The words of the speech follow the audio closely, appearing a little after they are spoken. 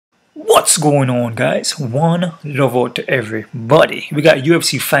What's going on, guys? One love out to everybody. We got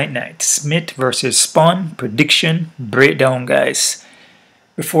UFC Fight Night, Smith versus Spann, prediction, breakdown, guys.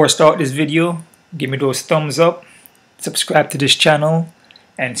 Before I start this video, give me those thumbs up, subscribe to this channel,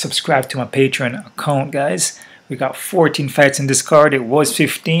 and subscribe to my Patreon account, guys. We got 14 fights in this card. It was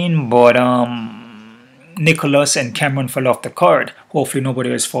 15, but Nicholas and Cameron fell off the card. Hopefully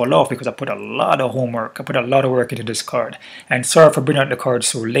nobody else fall off because I put a lot of homework. I put a lot of work into this card. And sorry for bringing out the card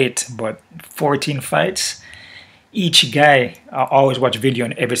so late, but 14 fights. Each guy, I always watch video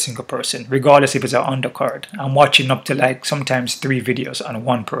on every single person, regardless if it's an undercard. I'm watching up to like sometimes 3 videos on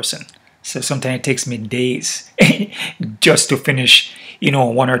one person. So sometimes it takes me days just to finish, you know,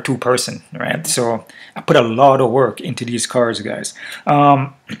 1 or 2 person, right? So I put a lot of work into these cards, guys.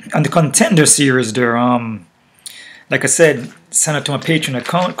 On the contender series there, like I said, sign up to my Patreon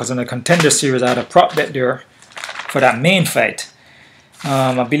account because on the contender series I had a prop bet there for that main fight.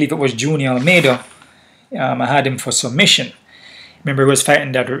 I believe it was Junior Almeida. I had him for submission. Remember, he was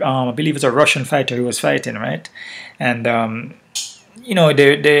fighting that, I believe it's a Russian fighter he was fighting, right? And you know,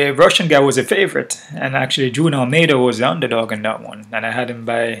 the Russian guy was a favorite, and actually Junior Almeida was the underdog in that one, and I had him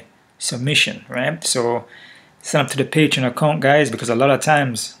by submission, right? So sign up to the Patreon account, guys, because a lot of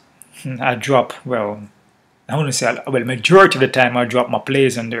times I drop, well, I want to say, well, majority of the time I drop my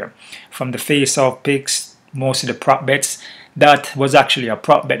plays on there, from the face-off picks, most of the prop bets. That was actually a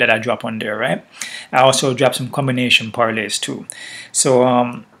prop bet that I drop on there, right? I also drop some combination parlays too. So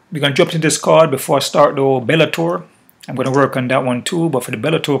we're gonna jump to this card before I start the Bellator. I'm going to work on that one too, but for the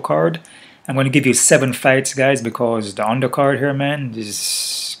Bellator card, I'm going to give you 7 fights, guys, because the undercard here, man,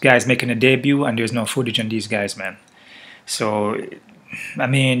 this guy's making a debut and there's no footage on these guys, man. So, I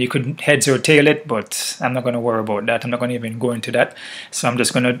mean, you could heads or tail it, but I'm not going to worry about that. I'm not going to even go into that. So I'm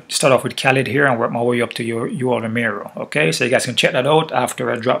just going to start off with Khalid here and work my way up to Yoel Romero, okay? So you guys can check that out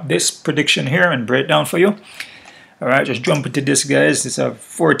after I drop this prediction here and break down for you. All right, just jump into this, guys. It's a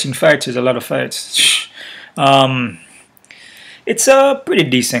 14 fights. There's a lot of fights. It's a pretty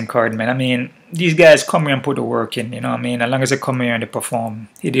decent card, man. I mean, these guys come here and put the work in, you know what I mean? As long as they come here and they perform,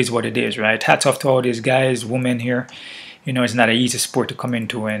 it is what it is, right? Hats off to all these guys, women here. You know, it's not an easy sport to come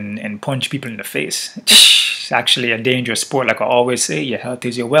into and punch people in the face. It's actually a dangerous sport, like I always say. Your health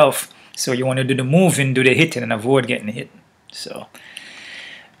is your wealth. So you want to do the moving, do the hitting, and avoid getting hit. So,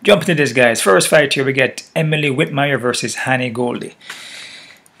 jump into this, guys. First fight here, we get Emily Whitmire versus Hanny Goldie.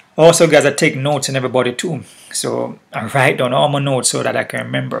 Also, guys, I take notes on everybody too. So I write down all my notes so that I can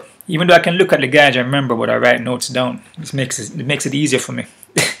remember. Even though I can look at the guys and remember, but I write notes down. It makes it easier for me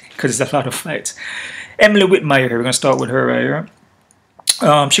because it's a lot of fights. Emily Whitmire here. We're gonna start with her right here.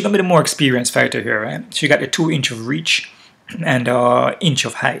 She's gonna be the more experienced fighter here, right? She got the 2 inch of reach and inch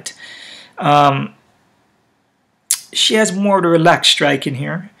of height. She has more of the relaxed striking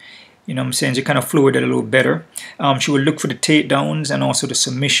here. You know what I'm saying? She kind of fluid it a little better. She will look for the takedowns and also the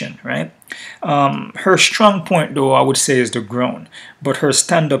submission, right? Her strong point, though, I would say is the ground. But her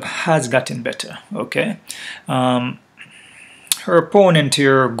stand-up has gotten better, okay? Her opponent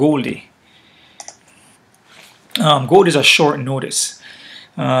here, Goldie. Goldie's a short notice.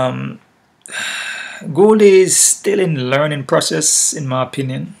 Goldie is still in the learning process, in my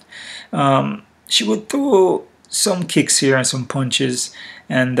opinion. She would throw some kicks here and some punches,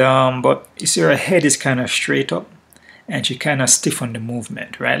 and but you see her head is kind of straight up and she kind of stiff on the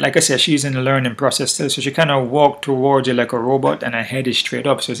movement, right? Like I said, she's in the learning process still, so she kind of walk towards you like a robot and her head is straight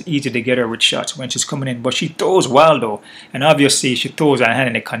up, so it's easy to get her with shots when she's coming in. But she throws well though, and obviously she throws her hand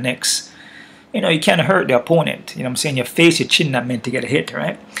and it connects. You know, you can't hurt the opponent, you know what I'm saying? Your face, your chin not meant to get a hit,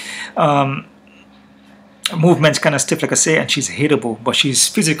 right? Movement's kind of stiff, like I say, and she's hittable, but she's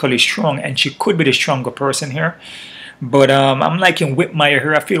physically strong and she could be the stronger person here. But I'm liking Whitmire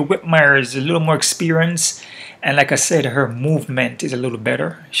here. I feel Whitmire is a little more experienced, and like I said, her movement is a little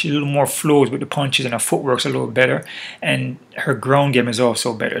better. She's a little more flows with the punches, and her footwork's a little better, and her ground game is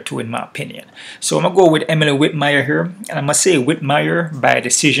also better too, in my opinion. So I'm gonna go with Emily Whitmire here, and I'm gonna say Whitmire by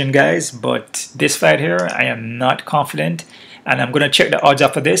decision, guys. But this fight here, I am not confident, and I'm gonna check the odds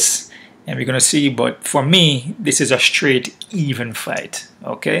after this, and we're gonna see. But for me, this is a straight even fight,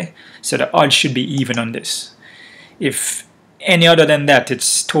 okay? So the odds should be even on this. If any other than that,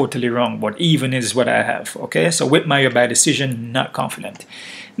 it's totally wrong, but even is what I have, okay? So Whitmire by decision, not confident.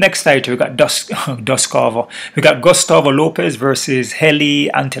 Next fighter, we got We got Gustavo Lopez versus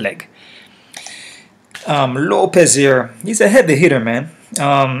Heli Anteleg. Lopez here, he's a heavy hitter, man.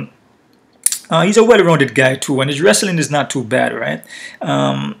 He's a well-rounded guy too, and his wrestling is not too bad, right?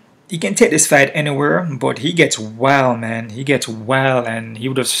 He can take this fight anywhere, but he gets wild, man. He gets wild, and he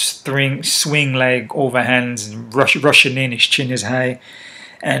would have swing like overhands, rushing in. His chin is high,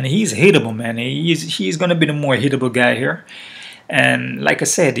 and he's hittable, man. He's gonna be the more hittable guy here. And like I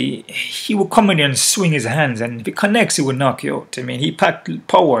said, he will come in there and swing his hands, and if he connects, he will knock you out. I mean, he packed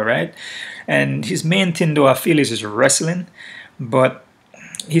power, right? And his main thing, though, I feel, is his wrestling. But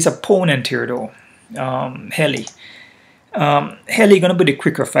his opponent here, though, Heli. Heli gonna be the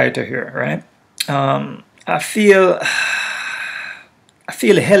quicker fighter here, right? I feel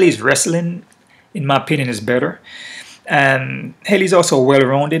Heli's wrestling, in my opinion, is better. And Heli's also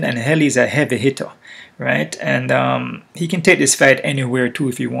well-rounded, and Heli's a heavy hitter, right? And he can take this fight anywhere too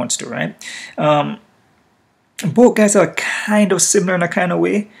if he wants to, right? Both guys are kind of similar in a kind of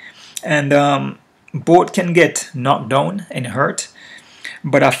way, and both can get knocked down and hurt.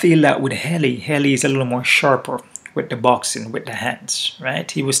 But I feel that with Heli is a little more sharper with the boxing, with the hands,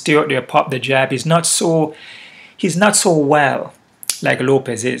 right? He will stay out there, pop the jab. He's not so wild like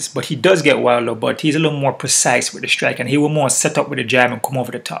Lopez is, but he does get wild, but he's a little more precise with the strike, and he will more set up with the jab and come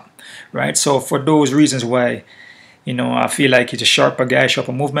over the top, right? So for those reasons why, you know, I feel like he's a sharper guy,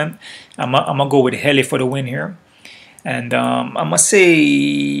 sharper movement. I'm gonna go with Heli for the win here, and I'm gonna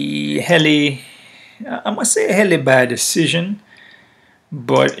say Heli by decision,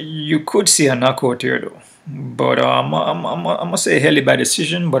 but you could see a knockout here though. But I'm gonna say Heli by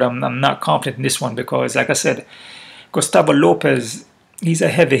decision, but I'm not confident in this one because, like I said, Gustavo Lopez, he's a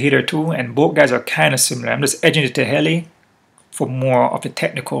heavy hitter too, and both guys are kind of similar. I'm just edging it to Heli for more of the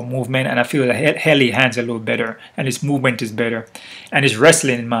technical movement, and I feel that Heli hands a little better, and his movement is better, and his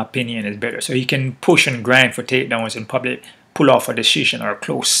wrestling, in my opinion, is better. So he can push and grind for takedowns and probably pull off a decision or a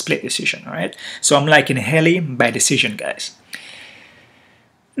close split decision, all right? So I'm liking Heli by decision, guys.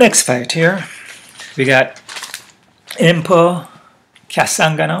 Next fight here, we got Impa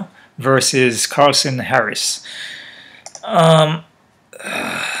Kasangana versus Carlson Harris.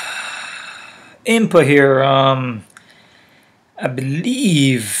 Impa here, I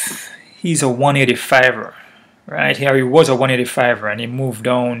believe he's a 185er, right? Here he was a 185er and he moved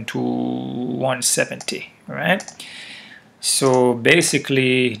down to 170, right? So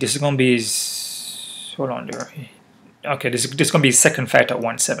basically, this is gonna be his, hold on there. Okay, this is gonna be his second fight at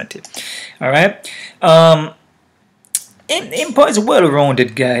 170. All right. Impa is a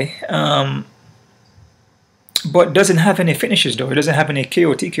well-rounded guy, but doesn't have any finishes though. He doesn't have any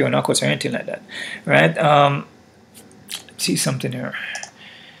KO, TKO, knockouts or anything like that, right? Let's see something here.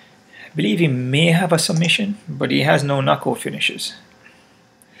 I believe he may have a submission, but he has no knockout finishes.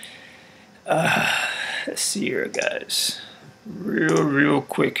 Let's see here, guys. Real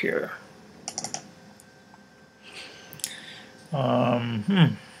quick here.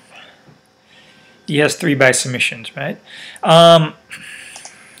 He has 3 by submissions, right?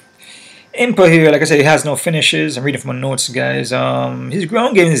 Impa here, like I said, he has no finishes. I'm reading from my notes, guys. His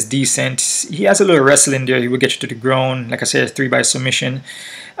ground game is decent. He has a little wrestling there. He will get you to the ground. Like I said, 3 by submission.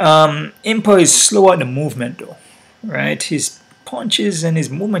 Impa is slow at the movement, though, right? His punches and his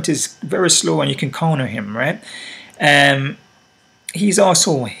movement is very slow, and you can counter him, right? He's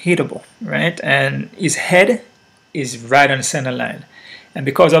also hittable, right? And his head is right on the center line, and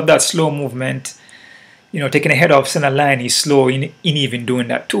because of that slow movement, you know, taking a head off center line, he's slow in even doing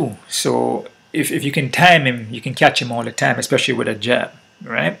that too. So if you can time him, you can catch him all the time, especially with a jab,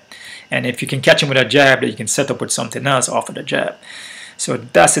 right? And if you can catch him with a jab, that you can set up with something else off of the jab. So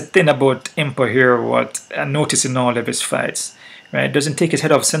that's the thing about Impa here, what I notice in all of his fights, right? Doesn't take his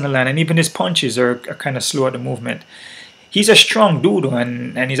head off center line, and even his punches are kind of slow at the movement. He's a strong dude,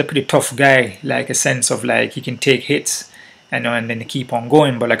 and he's a pretty tough guy, like a sense of like he can take hits and then keep on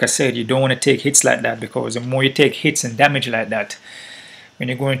going. But like I said, you don't want to take hits like that, because the more you take hits and damage like that, when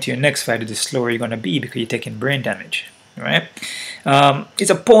you go into your next fight, the slower you're going to be because you're taking brain damage, right? His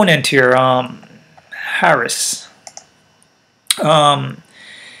opponent here, Harris. Harris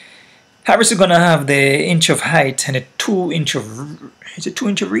is going to have the inch of height and a 2 inch of, is it 2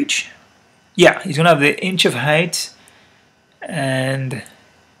 inch of reach? Yeah, he's going to have the inch of height and,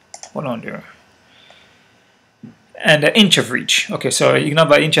 hold on there, and an inch of reach. Okay, so you can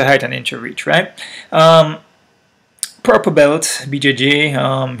have an inch of height and an inch of reach, right? Purple belt,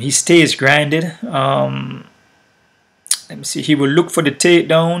 BJJ, he stays grinded. Let me see, he will look for the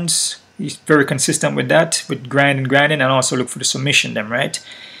takedowns. He's very consistent with that, with grinding, and also look for the submission them, right?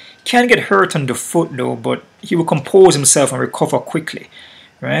 Can get hurt on the foot though, but he will compose himself and recover quickly,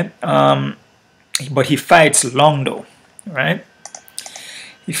 right? But he fights long though, right?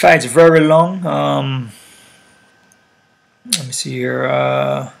 He fights very long. Let me see here,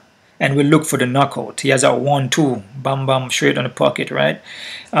 and we'll look for the knockout. He has a 1-2, bam bam, straight on the pocket, right?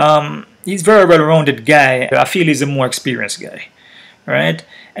 He's very well-rounded guy. I feel he's a more experienced guy, right?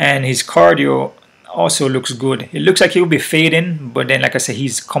 And his cardio also looks good. It looks like he'll be fading, but then, like I said,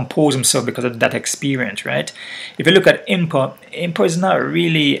 he's composed himself because of that experience, right? If you look at Impa, Impa is not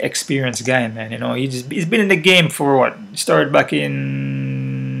really experienced guy, man. You know, he's been in the game for what? Started back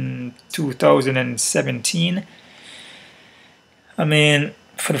in 2017. I mean,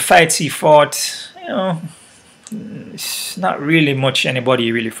 for the fights he fought, you know, it's not really much anybody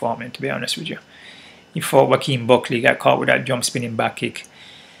he really fought, man, to be honest with you. He fought Joaquin Buckley, got caught with that jump spinning back kick.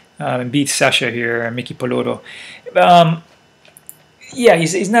 Beat Sasha here, Mickey Poloto. Yeah,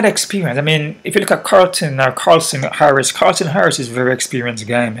 he's not experienced. I mean, if you look at Carlton Harris is a very experienced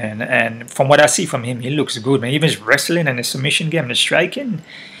guy, man. And from what I see from him, he looks good, man. Even his wrestling and his submission game and his striking,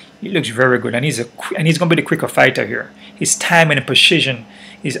 he looks very good. And he's going to be the quicker fighter here. His timing and precision,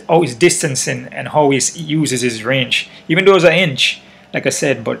 his distancing and how he uses his range. Even though it's an inch, like I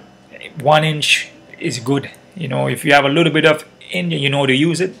said, but 1 inch is good. You know, if you have a little bit of in you know to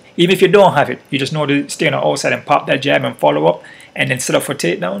use it. Even if you don't have it, you just know to stay on the outside and pop that jab and follow up and then set up for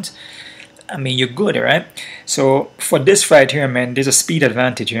takedowns. I mean, you're good, right? So for this fight here, man, there's a speed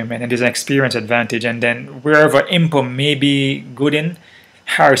advantage here, man, and there's an experience advantage. And then wherever Impa may be good in,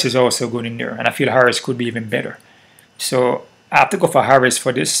 Harris is also good in there, and I feel Harris could be even better. So I have to go for Harris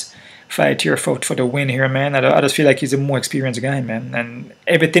for this fight here, for the win here, man. I just feel like he's a more experienced guy, man, and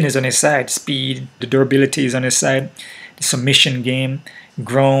everything is on his side. Speed, the durability is on his side, the submission game,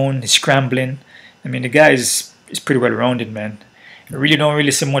 grown, scrambling. I mean, the guy is pretty well rounded, man. I really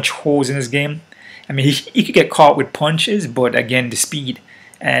don't see much holes in his game. I mean, he could get caught with punches, but again, the speed,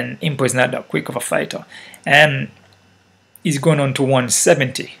 and Impa is not that quick of a fighter. And he's going on to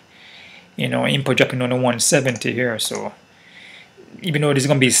 170. You know, Impa dropping on to 170 here, so even though this is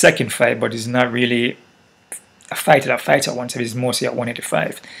going to be his second fight, but it's not really a fighter that fights at 170, it's mostly at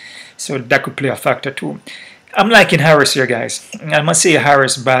 185. So that could play a factor too. I'm liking Harris here, guys. I must say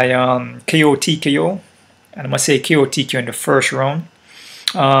Harris by KO TKO. And I must say KO TKO in the first round.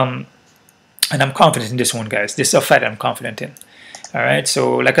 And I'm confident in this one, guys. This is a fight I'm confident in. Alright,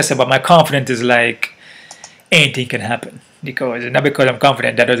 so like I said, but my confidence is like anything can happen. Because not because I'm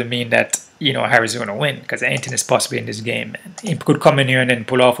confident, that doesn't mean that, you know, Harris is going to win. Because anything is possible in this game, man. He could come in here and then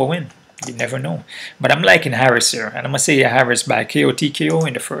pull off a win. You never know. But I'm liking Harris here. And I'm going to say Harris by KO TKO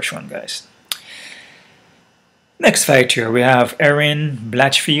in the first one, guys. Next fight here, we have Erin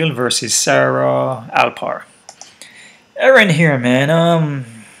Blanchfield versus Sarah Alpar. Erin here, man,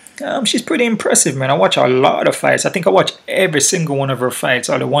 she's pretty impressive, man. I watch a lot of fights. I think I watch every single one of her fights,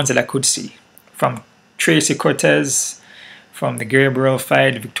 all the ones that I could see. From Tracy Cortez, from the Gabriel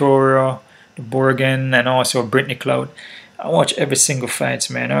fight, Victoria, the Borgen, and also Brittany Cloud. I watch every single fight,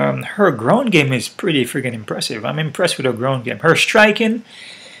 man. Her ground game is pretty freaking impressive. I'm impressed with her ground game. Her striking,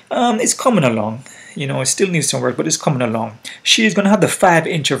 it's coming along. You know, it still needs some work, but it's coming along. She's going to have the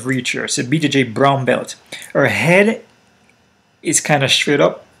 5-inch of reach here. So BJJ brown belt. Her head is kind of straight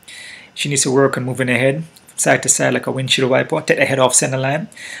up. She needs to work on moving her head side to side like a windshield wiper. Take the head off center line.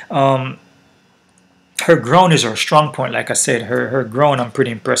 Her ground is her strong point, like I said. Her ground, I'm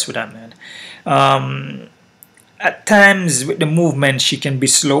pretty impressed with that, man. At times, with the movement, she can be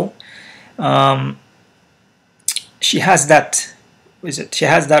slow. She has that... She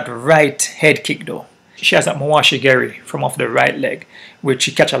has that right head kick though. She has that Mawashigeri from off the right leg, which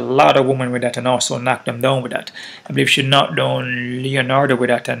she catch a lot of women with that and also knock them down with that. I believe she knocked down Leonardo with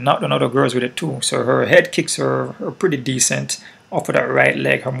that and knocked down other girls with it too. So her head kicks are pretty decent off of that right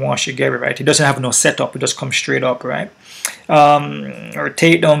leg, her Mawashigeri, right? It doesn't have no setup, it just comes straight up, right? Her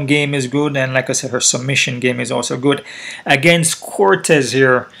takedown game is good, and like I said, her submission game is also good. Against Cortez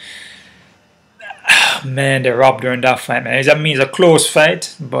here, man, they robbed her in that fight, man. That means a close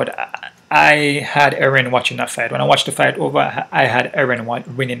fight, but I had Erin watching that fight. When I watched the fight over, I had Erin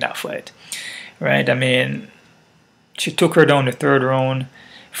winning that fight, right? I mean, she took her down the third round.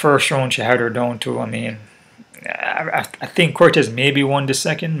 First round, she had her down too. I mean, I think Cortez maybe won the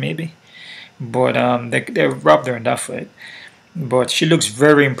second, maybe. But they robbed her in that fight. But she looks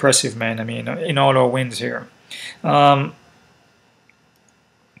very impressive, man. I mean, in all her wins here.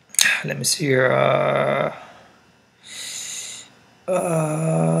 Let me see here.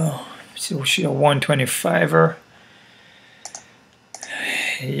 So she a 125er.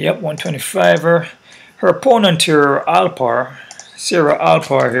 Yep, 125er. Her opponent here, Alpar, Sarah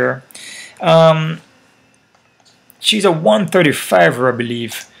Alpar here. She's a 135er, I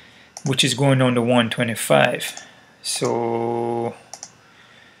believe, which is going on to 125. So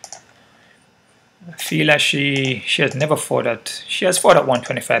I feel like she has never fought at... She has fought at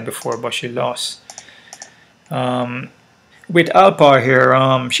 125 before, but she lost. With Alpar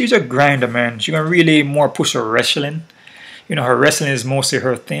here, she's a grinder, man. She's going to really more push her wrestling. You know, her wrestling is mostly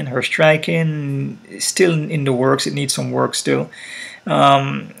her thing. Her striking is still in the works. It needs some work still.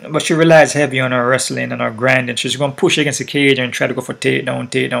 But she relies heavy on her wrestling and her grinding. She's going to push against the cage and try to go for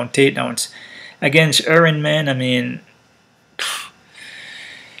takedowns. Against Erin, man, I mean,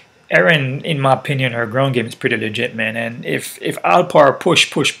 Erin, in my opinion, her ground game is pretty legit, man. And if Alpar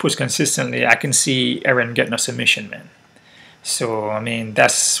push consistently, I can see Erin getting a submission, man. So I mean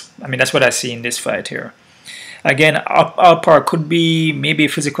that's what I see in this fight here. Again, Alpar could be maybe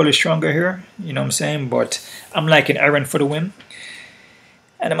physically stronger here, you know what I'm saying? But I'm liking Erin for the win.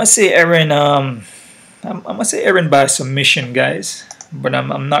 And I must say Erin, by submission, guys. But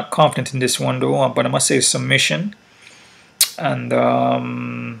I'm not confident in this one though. But I must say submission. And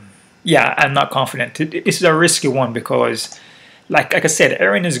yeah, I'm not confident. This is a risky one because, like I said,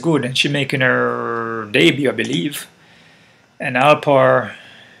 Erin is good and she's making her debut, I believe. And Alpar,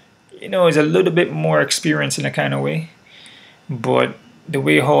 you know, is a little bit more experienced in a kind of way. But the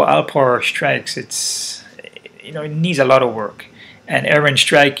way how Alpar strikes, it's, you know, it needs a lot of work. And Erin's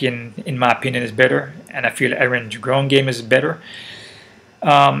striking, in my opinion, is better. And I feel Erin's ground game is better.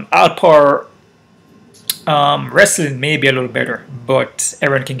 Alpar wrestling may be a little better, but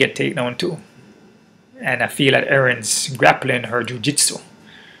Erin can get takedown too. And I feel that Erin's grappling, her jiu-jitsu,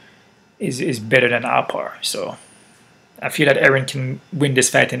 is better than Alpar. So I feel that Erin can win this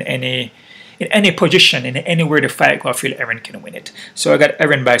fight in any position, in anywhere the fight go. I feel Erin can win it. So I got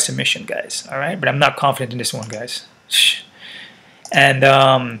Erin by submission, guys. All right, but I'm not confident in this one, guys.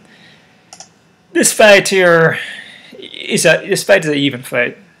 And this fight here is an even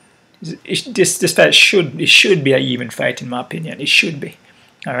fight. This fight should be an even fight in my opinion. It should be.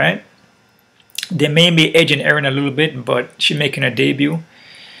 All right. They may be edging Erin a little bit, but she's making her debut.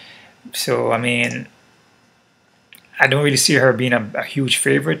 So I mean, I don't really see her being a huge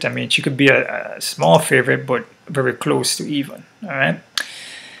favorite. I mean, she could be a small favorite, but very close to even. All right.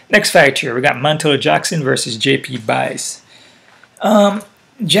 Next fight here, we got Montel Jackson versus JP Buys.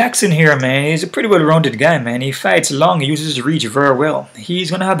 Jackson here, man, he's a pretty well-rounded guy, man. He fights long, he uses his reach very well. He's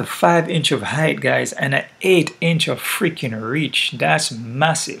going to have the 5-inch of height, guys, and an 8-inch of freaking reach. That's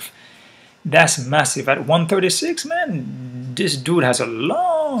massive. That's massive. At 136, man, this dude has a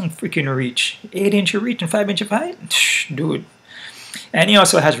long freaking reach. 8-inch of reach and 5-inch of height? Dude. And he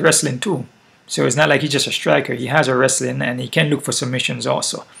also has wrestling, too. So it's not like he's just a striker. He has a wrestling, and he can look for submissions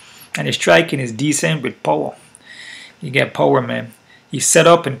also. And his striking is decent with power. You get power, man. He set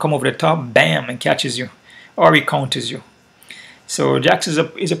up and come over the top, bam, and catches you. Or he counters you. So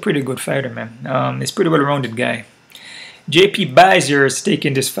Jackson is a pretty good fighter, man. He's a pretty well-rounded guy. JP Bizer is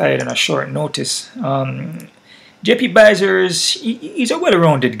taking this fight on a short notice. JP Bizer, he's a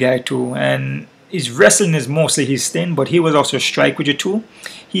well-rounded guy too. And his wrestling is mostly his thing, but he was also a strike with you too.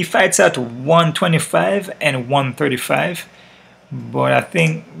 He fights at 125 and 135. But I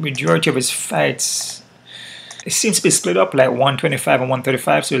think majority of his fights, it seems to be split up like 125 and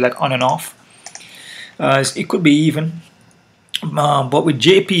 135, so like on and off. It could be even. But with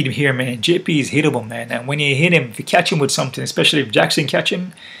JP here, man, JP is hittable, man. And when you hit him, if you catch him with something, especially if Jackson catch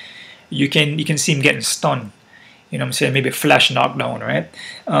him, you can see him getting stunned. You know what I'm saying? Maybe a flash knockdown, right?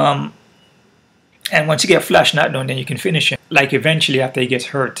 And once you get flash knockdown, then you can finish him. Like eventually after he gets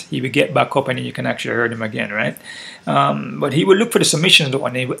hurt, he will get back up and then you can actually hurt him again, right? But he will look for the submissions though,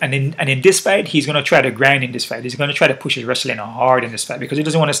 and in this fight, he's going to try to grind in this fight. He's going to try to push his wrestling hard in this fight because he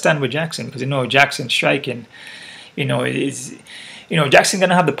doesn't want to stand with Jackson because you know Jackson striking, Jackson's going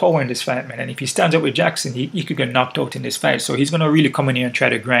to have the power in this fight, man. And if he stands up with Jackson, he could get knocked out in this fight. So he's going to really come in here and try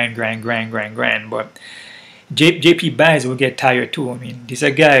to grind. But JP Buys will get tired too. I mean, this is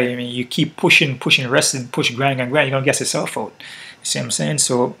a guy, I mean, you keep pushing, wrestling, grind, you're going to get yourself out. You see what I'm saying?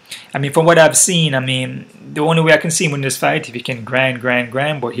 So, I mean, from what I've seen, I mean, the only way I can see him in this fight, if he can grind,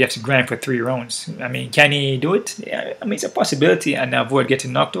 but he has to grind for 3 rounds. I mean, can he do it? Yeah, I mean, it's a possibility and avoid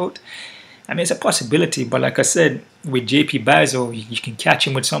getting knocked out. I mean, it's a possibility, but like I said, with JP Bazo, you can catch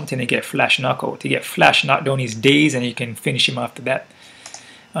him with something and get flash knockout. You get flash knockdown his days and you can finish him after that.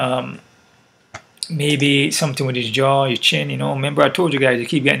 Maybe something with his jaw, your chin, Remember I told you guys, you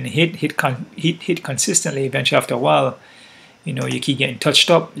keep getting hit consistently. Eventually, after a while, you keep getting touched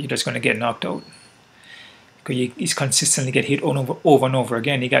up, you're just going to get knocked out. Because he's consistently get hit over and over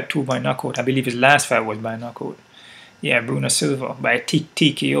again. He got 2 by knockout. I believe his last fight was by knockout. Yeah, Bruno Silva by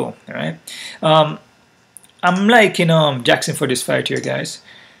TKO. Alright. I'm liking Jackson for this fight here, guys.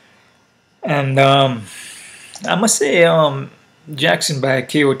 And I must say Jackson by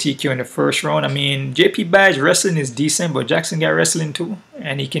KO TKO in the first round. I mean, JP Buys wrestling is decent, but Jackson got wrestling too,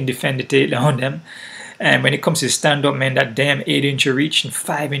 and he can defend the takedown them. And when it comes to stand-up, man, that damn 8-inch reach and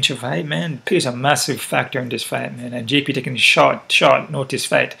 5-inch of height, man, plays a massive factor in this fight, man. And JP taking short notice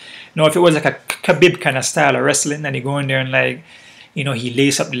fight. You know, if it was like a Khabib kind of style of wrestling, and he go in there and like, you know, he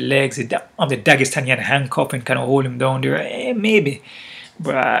lace up the legs on the Dagestanian handcuff and kind of hold him down there, maybe.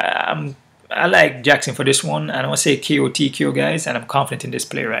 But I like Jackson for this one. I don't want to say KO TKO, guys, and I'm confident in this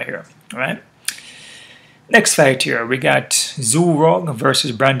play right here. All right. Next fight here, we got Rong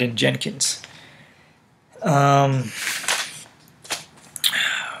versus Brandon Jenkins. Rong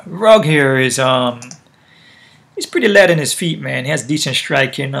here is he's pretty light on his feet, man. He has decent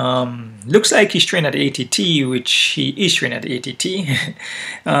striking. Looks like he's trained at ATT, which he is trained at ATT.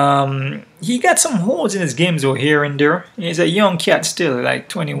 He got some holes in his games though, here and there. He's a young cat still, like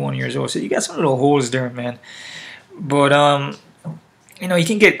 21 years old, so he got some little holes there, man. But you know, he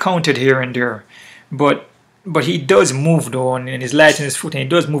can get countered here and there. But he does move though, and he's light in his foot, and he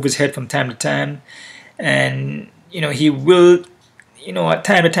does move his head from time to time. And you know, he will, you know, at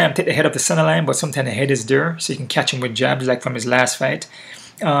time to time take the head off the center line, but sometimes the head is there, so you can catch him with jabs like from his last fight.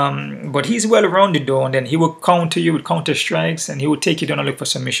 But he's well rounded though, and then he will counter you with counter strikes, and he will take you down and look for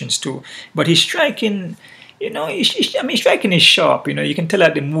submissions too. But his striking, you know, I mean, striking is sharp. You know, you can tell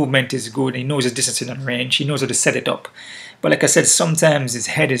that the movement is good. He knows his distance and range. He knows how to set it up. But like I said, sometimes his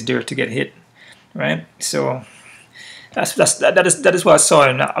head is there to get hit, right? So that is what I saw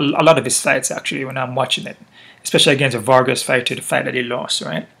in a lot of his fights actually when I'm watching it, especially against a Vargas fighter, the fight that he lost,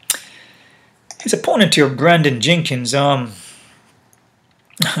 right? His opponent here, Brandon Jenkins.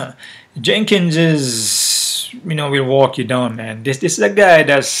 Jenkins is, you know, will walk you down, man. This is a guy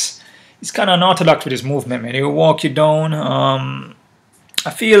he's kind of unorthodox with his movement, man. He will walk you down. I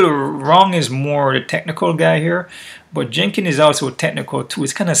feel Rong is more the technical guy here, but Jenkins is also technical too.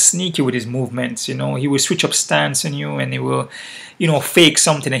 He's kind of sneaky with his movements, you know. He will switch up stance on you, and he will, you know, fake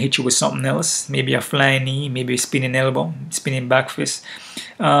something and hit you with something else. Maybe a flying knee, maybe a spinning elbow, spinning back fist.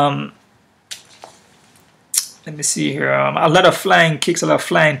 Let me see here. A lot of flying kicks, a lot of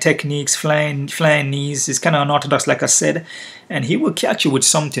flying techniques, flying knees. It's kind of unorthodox, like I said, and he will catch you with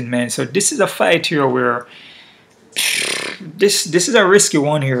something, man. So this is a fight here where this is a risky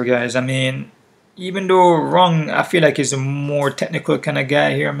one here, guys. I mean, even though Rong, I feel like he's a more technical kind of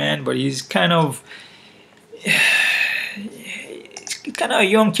guy here, man, but he's kind of a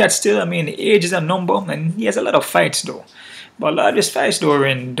young cat still. I mean, age is a number, and he has a lot of fights though. But a lot of his fights though are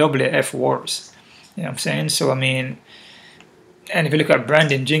in WF wars. You know what I'm saying? So I mean, and if you look at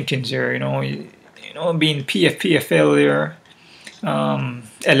Brandon Jenkins here, you know, being PFL there,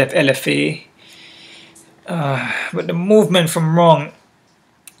 LFA. But the movement from Rong,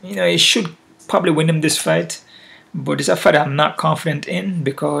 you know, he should probably win him this fight, but it's a fight I'm not confident in,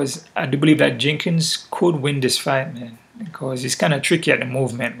 because I do believe that Jenkins could win this fight, man, because he's kind of tricky at the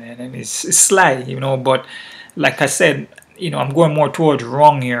movement, man, and it's sly, you know. But like I said, you know, I'm going more towards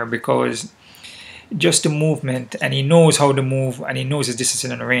Rong here, because just the movement, and he knows how to move, and he knows his distance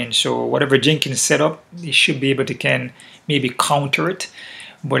and range. So whatever Jenkins set up, he should be able to maybe counter it.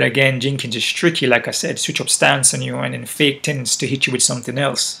 But again, Jenkins is tricky, like I said, switch up stance on you and then fake tends to hit you with something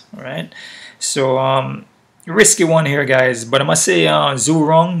else, all right? So, risky one here, guys. But I must say,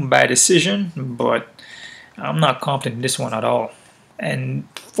 Rong by decision, but I'm not confident in this one at all. And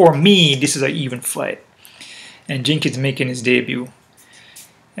for me, this is an even fight. And Jenkins making his debut.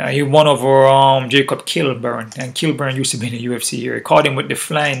 He won over Jacob Kilburn, and Kilburn used to be in the UFC here. He caught him with the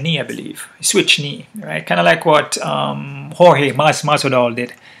flying knee, I believe. Switch knee, right? Kind of like what Jorge Masvidal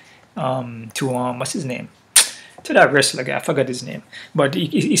did to, what's his name? To that wrestler guy, I forgot his name. But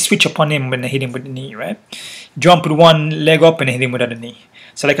he switched upon him when they hit him with the knee, right? Jump with one leg up and hit him with the other knee.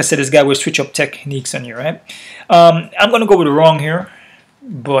 So like I said, this guy will switch up techniques on you, right? I'm going to go with the Rong here,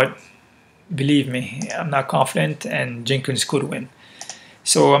 but believe me, I'm not confident, and Jenkins could win.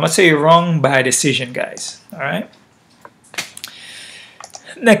 So I'm going to say Rong by decision, guys. All right.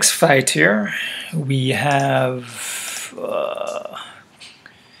 Next fight here, we have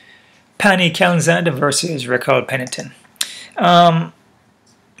Pannie Kianzad versus Raquel Pennington.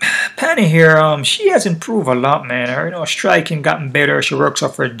 Pannie here, she has improved a lot, man. Her striking gotten better. She works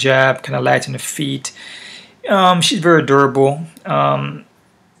off her jab, kind of light in the feet. She's very durable. I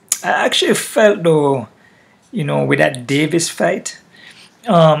actually felt though, with that Davis fight,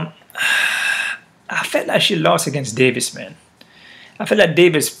 I felt like she lost against Davis, man. I felt like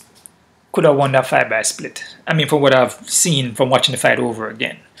Davis could have won that fight by a split. I mean, from what I've seen from watching the fight over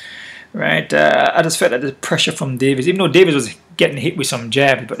again, right? I just felt like the pressure from Davis, even though Davis was getting hit with some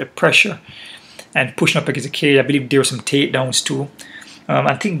jabs, but the pressure and pushing up against the cage, I believe there were some takedowns too.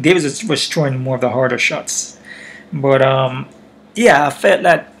 I think Davis was throwing more of the harder shots. But yeah, I felt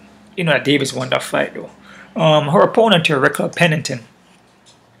that you know that Davis won that fight though. Her opponent here, Raquel Pennington.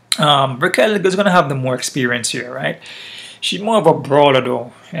 Raquel is going to have the more experience here, right? She's more of a brawler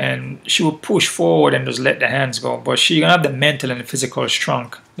though, and she will push forward and just let the hands go. But she's going to have the mental and the physical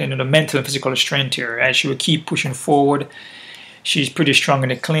strength. You know, the mental and physical strength here, right? She will keep pushing forward. She's pretty strong in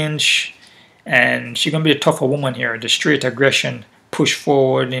the clinch, and she's going to be a tougher woman here. The straight aggression, push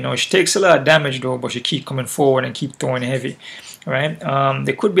forward. You know, she takes a lot of damage though, but she keep coming forward and keep throwing heavy, right?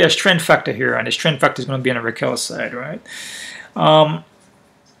 There could be a strength factor here, and the strength factor is going to be on the Raquel's side, right?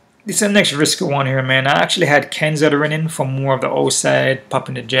 This is the next risky one here, man. I actually had Kianzad running from more of the outside,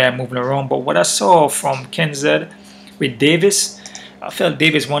 popping the jab, moving around. But what I saw from Kianzad with Davis, I felt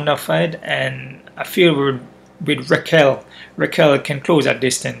Davis won that fight, and I feel with Raquel can close that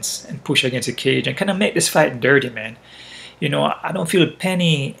distance and push against the cage and kind of make this fight dirty, man. You know, I don't feel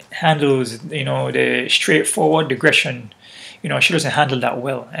Pannie handles, you know, the straightforward aggression. You know, she doesn't handle that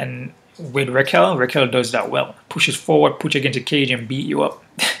well. And with Raquel does that well. Pushes forward, push against the cage and beat you up.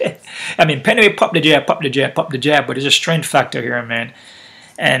 I mean, Pannie may pop the jab, but there's a strength factor here, man.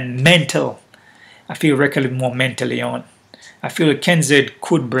 And mental. I feel Raquel is more mentally on. I feel Kianzad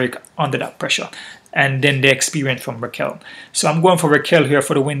could break under that pressure. And then the experience from Raquel. So I'm going for Raquel here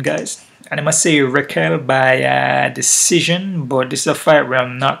for the win, guys. And I must say Raquel by decision, but this is a fight where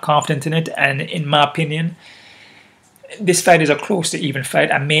I'm not confident in it. And in my opinion, this fight is a close to even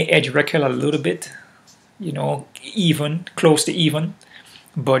fight. I may edge Raquel a little bit, you know, even, close to even.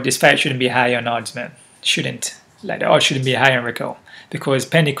 But this fight shouldn't be high on odds, man. Shouldn't. Like, the odds shouldn't be high on Raquel. Because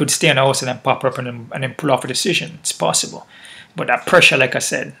Pannie could stay on the outside and pop up and then pull off a decision. It's possible. But that pressure, like I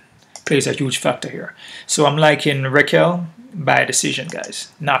said, plays a huge factor here. So I'm liking Raquel by decision,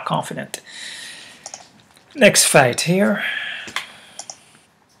 guys. Not confident. Next fight here.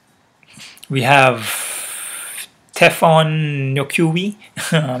 We have Tafon Nchukwi,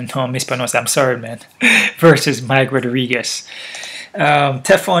 no, mispronounced, I'm sorry, man, versus Mike Rodríguez.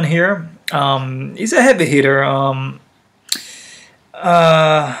 Tafon here, he's a heavy hitter.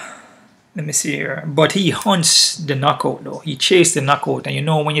 Let me see here. But he hunts the knockout, though. He chases the knockout, and you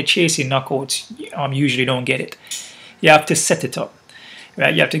know when you're chasing knockouts, usually don't get it. You have to set it up,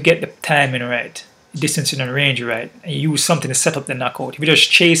 right? You have to get the timing right, distance and range right, and you use something to set up the knockout. If you're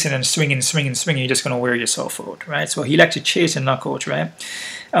just chasing and swinging, you're just going to wear yourself out, right? So he likes to chase a knockout, right?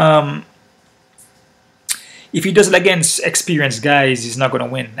 If he does it against experienced guys, he's not going to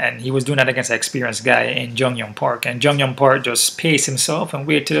win. And he was doing that against an experienced guy in Jeongnam Park. And Jeongnam Park just paced himself and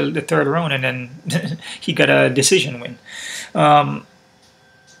waited till the third round, and then he got a decision win.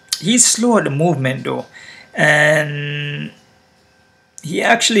 He's slow at the movement, though. And he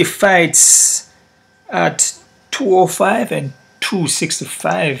actually fights at 205 and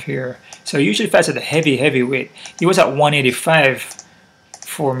 265 here. So he usually fights at a heavyweight. He was at 185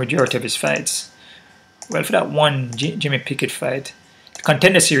 for majority of his fights. Well, for that one Jimmy Pickett fight, the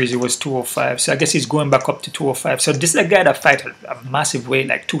Contender Series, it was 205. So I guess he's going back up to 205. So this is a guy that fights at a massive weight,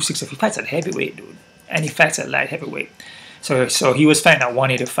 like 260. He fights at heavyweight, dude. And he fights at light heavyweight. So he was fighting at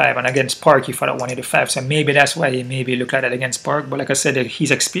 185. And against Park, he fought at 185. So maybe that's why he maybe looked at it against Park. But like I said,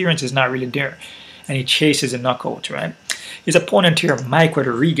 his experience is not really there. And he chases a knockout, right? His opponent here, Mike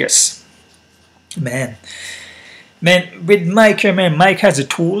Rodríguez. Man, with Mike here, man, Mike has the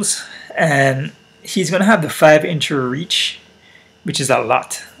tools. And he's going to have the 5-inch reach, which is a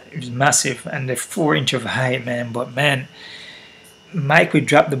lot. It's massive. And the 4-inch of height, man. But, man, Mike will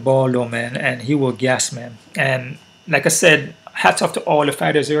drop the ball, though, man. And he will gas, man. And like I said, hats off to all the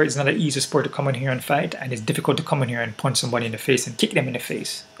fighters here. It's not an easy sport to come in here and fight. And it's difficult to come in here and punch somebody in the face and kick them in the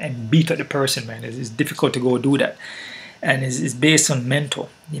face and beat up the person, man. It's difficult to go do that. And it's based on mental.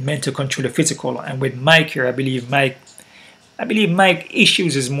 The mental control the physical. And with Mike here, I believe Mike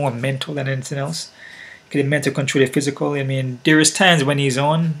issues is more mental than anything else. Because the mental control the physical. I mean, there is times when he's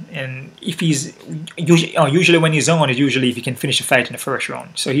on, and if he's usually when he's on is usually if he can finish a fight in the first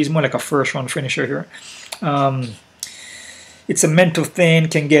round. So he's more like a first round finisher here. It's a mental thing,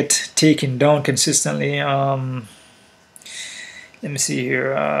 can get taken down consistently. Let me see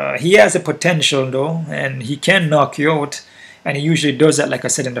here. He has the potential though, and he can knock you out, and he usually does that. Like I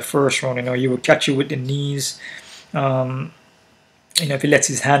said in the first round, you know, he will catch you with the knees. You know, if he lets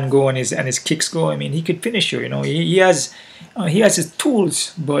his hand go and his kicks go, I mean, he could finish you. You know, he has his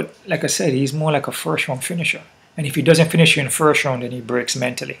tools, but like I said, he's more like a first round finisher. And if he doesn't finish you in the first round, then he breaks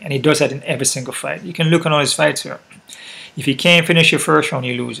mentally, and he does that in every single fight. You can look at all his fights here. If he can't finish your first round,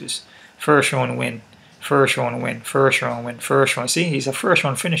 he loses. First round win, first round win, first round win, first round. See, he's a first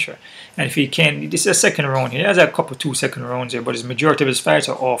round finisher. And if he can't, this is a second round. He has a couple 2-second rounds here, but his majority of his fights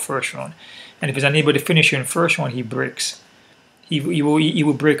are all first round. And if he's unable to finish you in first round, he breaks. He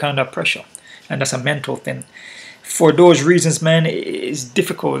will break under pressure, and that's a mental thing. For those reasons, man, it's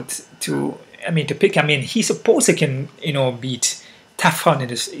difficult to pick. I mean, he's supposed to can beat Tafon in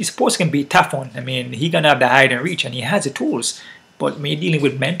this. He's supposed to can beat Tafon. I mean, he gonna have the height and reach, and he has the tools. But me dealing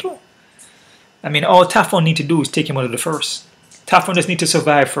with mental. I mean, all Tafon need to do is take him out of the first. Tafon just need to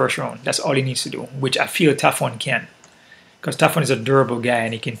survive first round. That's all he needs to do, which I feel Tafon can. Because Tafon is a durable guy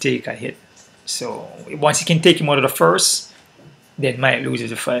and he can take a hit. So once he can take him out of the first, then might lose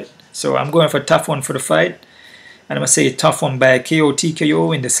the fight. So I'm going for Tafon for the fight. And I'm going to say Tafon by KO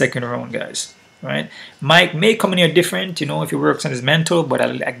TKO in the second round, guys. Right? Mike may come in here different, if he works on his mental.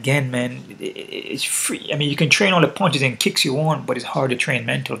 But again, man, it's free. I mean, you can train all the punches and kicks you want, but it's hard to train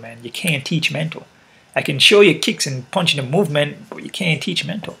mental, man. You can't teach mental. I can show you kicks and punching the movement, but you can't teach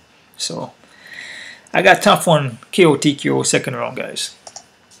mental. So I got Tafon KO TKO second round, guys.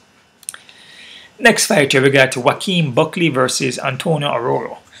 Next fight here, we got Joaquin Buckley versus Antônio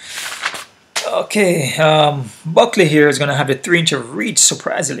Arroyo. Okay, Buckley here is going to have the 3-inch of reach,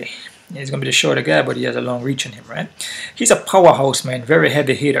 surprisingly. He's going to be the shorter guy, but he has a long reach in him, right? He's a powerhouse, man, very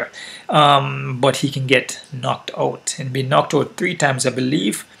heavy hitter. But he can get knocked out and be knocked out 3 times, I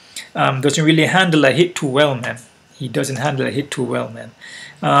believe. Doesn't really handle a hit too well, man. He doesn't handle a hit too well, man.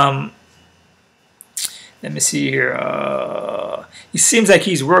 Let me see here. It seems like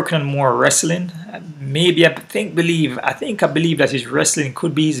he's working on more wrestling. Maybe I believe that his wrestling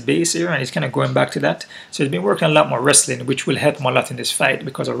could be his base here, and he's kind of going back to that. So he's been working a lot more wrestling, which will help him a lot in this fight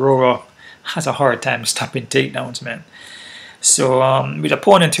because Aurora has a hard time stopping takedowns, man. So with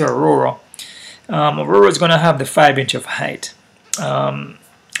opponent here, Aurora is going to have the 5-inch of height.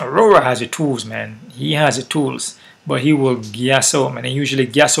 Aurora has the tools, man. He has the tools, but he will gas out, man. He usually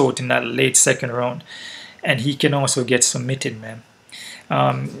gas out in that late second round. And he can also get submitted, man.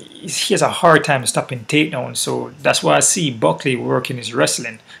 He has a hard time stopping takedowns, so that's why I see Buckley working his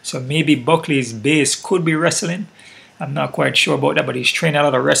wrestling. So maybe Buckley's base could be wrestling. I'm not quite sure about that, but he's trained a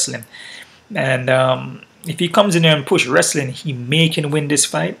lot of wrestling. And if he comes in there and push wrestling, he may can win this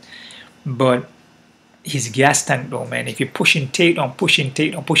fight. But his gas tank, though, man, if you're pushing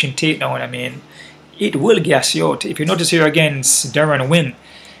takedown, I mean, it will gas you out. If you notice here against Darren Wynn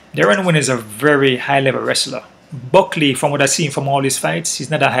is a very high-level wrestler. Buckley, from what I've seen from all his fights, he's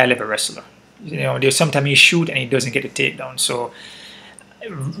not a high-level wrestler. There's sometimes he shoot and he doesn't get a takedown. So,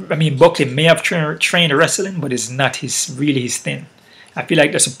 I mean, Buckley may have trained wrestling, but it's not really his thing. I feel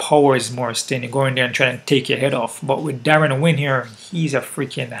like the power is more his thing. Going there and trying to take your head off. But with Darren Wynn here, he's a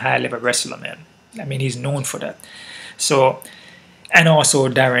freaking high-level wrestler, man. I mean, he's known for that. So, and also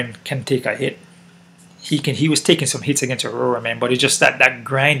Darren can take a hit. He was taking some hits against Aurora, man, but it's just that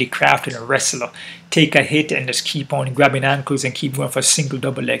grindy craft in a wrestler. Take a hit and just keep on grabbing ankles and keep going for single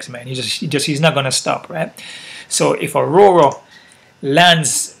double legs, man. He's not gonna stop, right? So if Aurora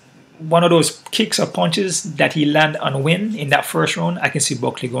lands one of those kicks or punches that he land on Win in that first round, I can see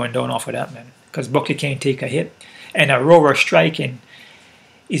Buckley going down off of that, man, because Buckley can't take a hit, and Aurora striking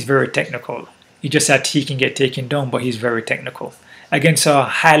is very technical. He just said he can get taken down, but he's very technical. Against a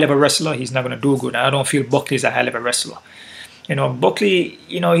high-level wrestler, he's not going to do good. I don't feel Buckley is a high-level wrestler. Buckley,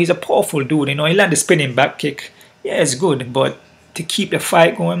 he's a powerful dude. He landed a spinning back kick. Yeah, it's good, but to keep the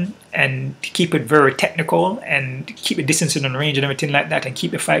fight going and to keep it very technical and keep the distance in the range and everything like that and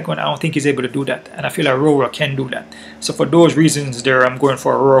keep the fight going, I don't think he's able to do that. And I feel Aurora can do that. So for those reasons there, I'm going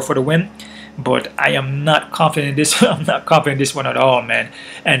for Aurora for the win. But I am not confident in this one. I'm not confident in this one at all, man.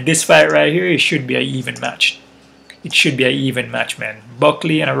 And this fight right here, it should be an even match. It should be an even match, man.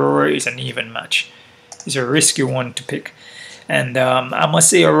 Buckley and Aurora is an even match. It's a risky one to pick. And I must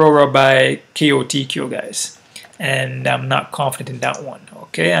say Aurora by KO TKO, guys. And I'm not confident in that one,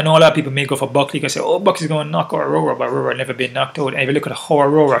 okay? I know a lot of people may go for Buckley because say, oh, Buckley's going to knock out Aurora, but Aurora never been knocked out. And if you look at how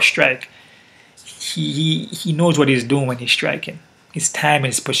Aurora strike, he knows what he's doing when he's striking. His time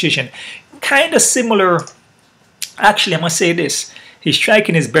and his position. Kind of similar. Actually, I must say this. His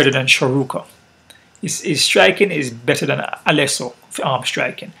striking is better than Tsarukyan. His striking is better than Alessio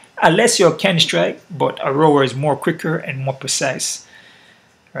striking. Alessio can strike, but Aurora is more quicker and more precise,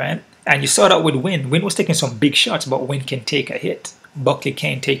 right? And you saw that with Win. Win was taking some big shots, but Win can take a hit. Buckley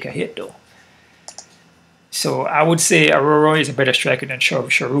can't take a hit, though. So I would say Aurora is a better striker than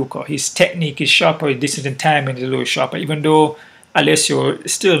Tsarukyan. His technique is sharper, his distance and timing is a little sharper, even though Alessio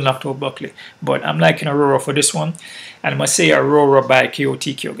still knocked out Buckley. But I'm liking Aurora for this one. And I must say Aurora by KO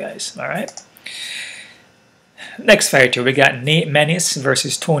TKO, guys. All right. Next fight here, we got Maness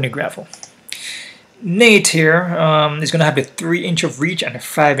versus Tony Gravel. Nate here is going to have a 3-inch of reach and a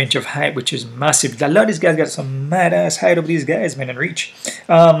 5-inch of height, which is massive. A lot of these guys got some mad-ass height over these guys, man, and reach.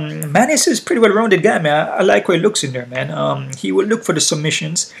 Maness is pretty well-rounded guy, man. I like how he looks in there, man. He will look for the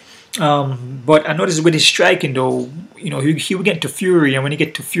submissions. But I noticed with his striking, though, you know, he would get to fury, and when he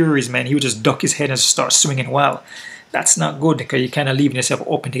get to furies, man, he would just duck his head and start swinging wild. That's not good, because you're kind of leaving yourself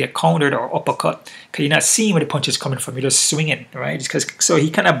open to get countered or uppercut, because you're not seeing where the punch is coming from. You're just swinging, right? So he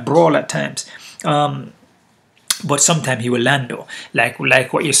kind of brawl at times. But sometimes he will land, though, like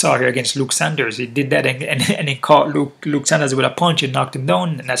what you saw here against Luke Sanders. He did that and he caught Luke Sanders with a punch and knocked him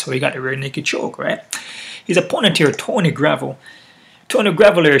down, and that's how he got the rear naked choke, right? His opponent here, Tony Gravel. Tony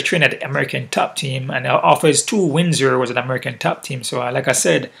Gravel is trained at the American Top Team, and off his 2 wins here was an American Top Team. So like I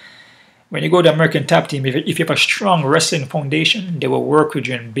said, when you go to American Top Team, if you have a strong wrestling foundation, they will work with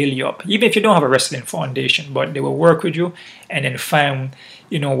you and build you up. Even if you don't have a wrestling foundation, but they will work with you and then find,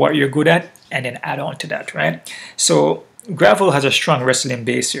 you know, what you're good at and then add on to that, right? So Gravel has a strong wrestling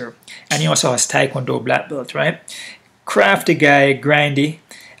base here, and he also has Taekwondo black belt, right? Crafty guy, grindy.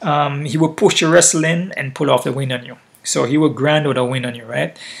 He will push your wrestling and pull off the win on you. So he will grind with a win on you,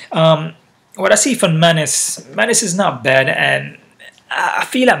 right? What I see from Maness is not bad, and I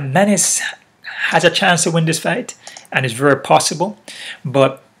feel like Maness has a chance to win this fight, and it's very possible.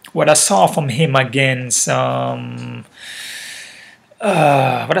 But what I saw from him against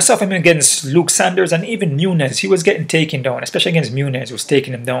Luke Sanders and even Munez, he was getting taken down, especially against Munez, who was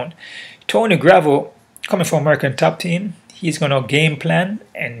taking him down. Tony Gravel, coming from American Top Team, he's gonna game plan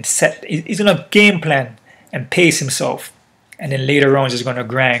and he's gonna game plan and pace himself, and then later on he's gonna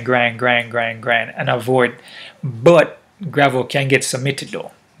grind and avoid. But Gravel can get submitted,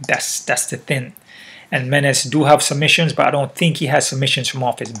 though. That's the thing. And Maness do have submissions, but I don't think he has submissions from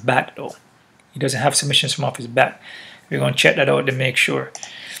off his back, though. He doesn't have submissions from off his back. We're gonna check that out to make sure.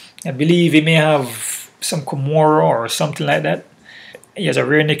 I believe he may have some Kimura or something like that. He has a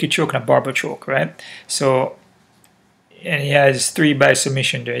rear naked choke and a barber choke, right? So, and he has 3 by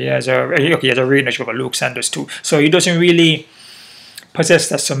submission there. He has a rear naked choke of Luke Sanders too. So he doesn't really possess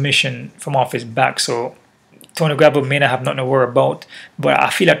that submission from off his back. So Tony Gravel may not have nothing to worry about, but I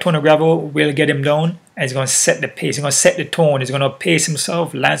feel like Tony Gravel will get him down, and he's going to set the pace. He's going to set the tone. He's going to pace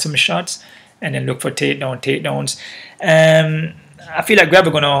himself, land some shots, and then look for takedowns. I feel like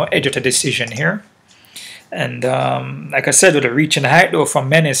Gravel going to edge out a decision here. And like I said, with the reach and height, though, from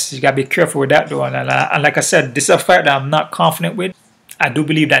Maness, you got to be careful with that, though. And like I said, this is a fight that I'm not confident with. I do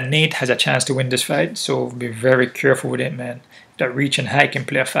believe that Nate has a chance to win this fight, so be very careful with it, man. That reach and height can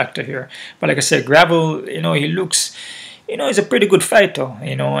play a factor here. But like I said, Gravel, you know, he looks, you know, he's a pretty good fighter,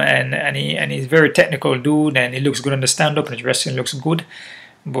 you know, and he's a very technical dude, and he looks good on the stand-up, and his wrestling looks good.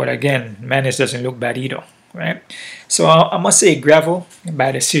 But again, Maness doesn't look bad either, right? So I must say Gravel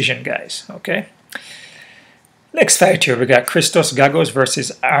by decision, guys, okay? Next fight here, we got Christos Giagos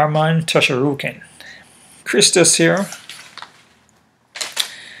versus Arman Tsarukyan. Christos here.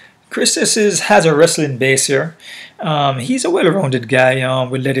 Christos has a wrestling base here. He's a well-rounded guy.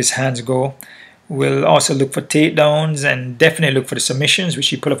 Will let his hands go. Will also look for takedowns and definitely look for the submissions, which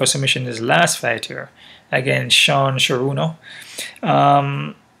he pulled up a submission in his last fight here against Sean Sharuno.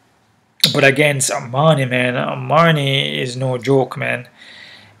 But against Armani, man, Armani is no joke, man.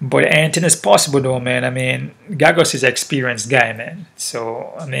 But anything is possible, though, man. I mean, Giagos is an experienced guy, man.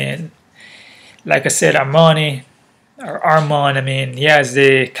 So, I mean, like I said, Arman, I mean, he has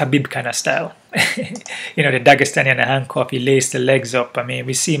the Khabib kind of style. You know, the Dagestani and the handcuff, he laced the legs up. I mean,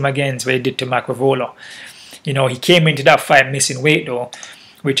 we see him against what he did to Makravolo. You know, he came into that fight missing weight, though,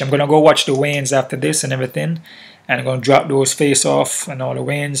 which I'm going to go watch the weigh-ins after this and everything. And I'm going to drop those face-off and all the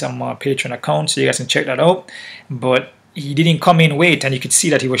weigh-ins on my Patreon account, so you guys can check that out. But he didn't come in weight, and you could see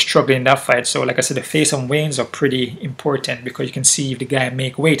that he was struggling in that fight. So like I said, the face-on weigh-ins are pretty important, because you can see if the guy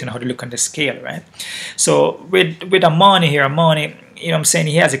make weight and how to look on the scale, right? So with Armani here, you know what I'm saying,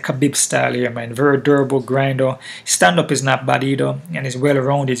 he has a Khabib style here, man. Very durable grinder. Stand-up is not bad either, and he's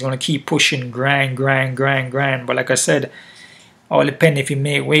well-rounded. He's going to keep pushing, grind. But like I said, all depends if you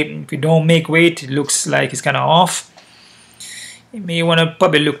make weight. If you don't make weight, it looks like he's kind of off. You may want to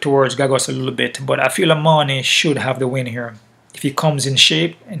probably look towards Giagos a little bit, but I feel Armani should have the win here if he comes in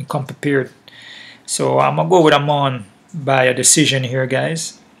shape and come prepared. So I'm going to go with Arman by a decision here,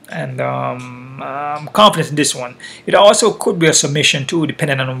 guys. And I'm confident in this one. It also could be a submission too,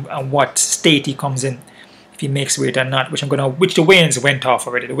 depending on what state he comes in, if he makes weight or not, which the weigh-ins went off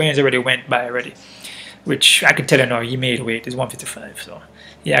already. The weigh-ins already went by already, which I can tell you now, he made weight. It's 155, so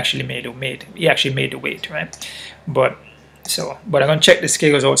he actually made the weight, right? But I'm gonna check the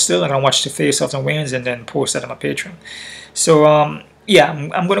scales out still. I'm gonna watch the face-offs and weigh-ins and then post that on my Patreon. So yeah,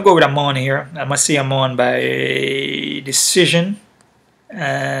 I'm going to go with Arman here. I must say Arman by decision.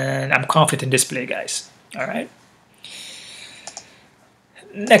 And I'm confident in this play, guys. All right.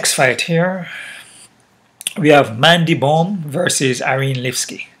 Next fight here. We have Mandy Böhm versus Ariane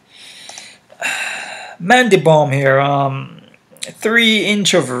Lipski. Mandy Böhm here,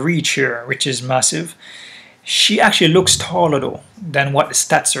 3-inch of reach here, which is massive. She actually looks taller though than what the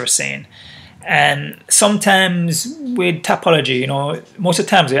stats are saying. And sometimes with topology, you know, most of the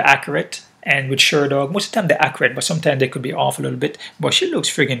times they're accurate. And with Sherdog, most of the time they're accurate, but sometimes they could be off a little bit. But she looks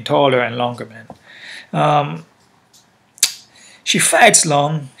friggin' taller and longer, man. She fights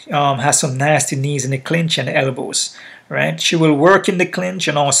long, has some nasty knees in the clinch and the elbows, right? She will work in the clinch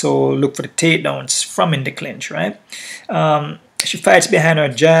and also look for the takedowns from in the clinch, right? She fights behind her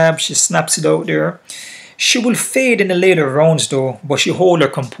jab, she snaps it out there. She will fade in the later rounds though, but she hold her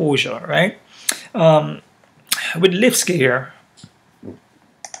composure, right? With Lipski here,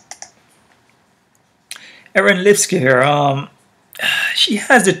 Erin Lipski here, she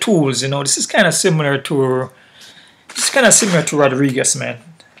has the tools, you know. This is kind of similar to Rodríguez, man.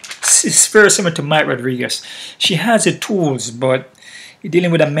 It's very similar to Mike Rodríguez. She has the tools, but you're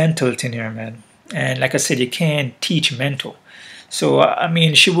dealing with a mental thing here, man. And like I said, you can't teach mental. So I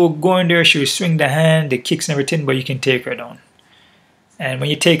mean, she will go in there, she will swing the hand, the kicks and everything, but you can take her down. And when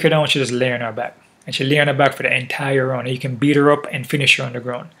you take her down, she just lay on her back, and she lay on her back for the entire round. And you can beat her up and finish her on the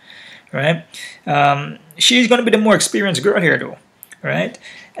ground. Right? She's going to be the more experienced girl here though, right?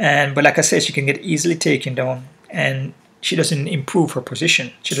 But like I said, she can get easily taken down, and she doesn't improve her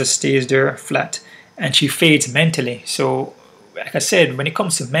position. She just stays there flat, and she fades mentally. So like I said, when it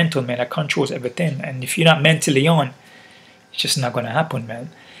comes to mental, man, that controls everything. And if you're not mentally on, it's just not going to happen, man.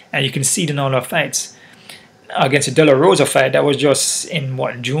 And you can see it in all her fights. Against the De La Rosa fight, that was just in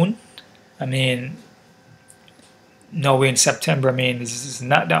what, June? I mean, no way in September. I mean, this is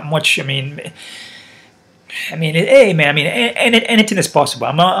not that much. I mean, hey, man. I mean, anything is possible.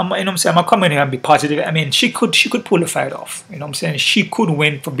 You know what I'm saying? I'm not coming here and be positive. I mean, she could pull the fight off. You know what I'm saying? She could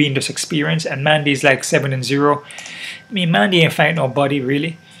win for being this experienced. And Mandy's like 7-0. I mean, Mandy ain't fighting nobody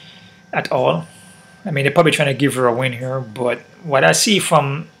really, at all. I mean, they're probably trying to give her a win here. But what I see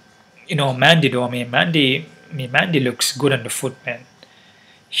from, you know, Mandy though, I mean, Mandy looks good on the foot, man.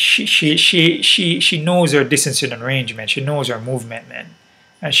 She knows her distance and range, man. She knows her movement, man.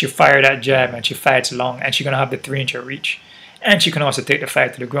 And she fired that jab, and she fights long, and she's gonna have the 3-inch reach. And she can also take the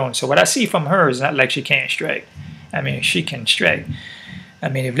fight to the ground. So what I see from her is not like she can't strike. I mean, she can strike. I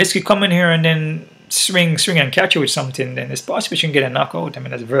mean, if Lipski come in here and then swing and catch her with something, then it's possible she can get a knockout. I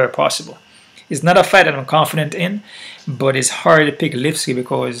mean, that's very possible. It's not a fight that I'm confident in, but it's hard to pick Lipski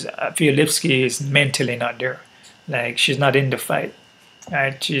because I feel Lipski is mentally not there. Like, she's not in the fight.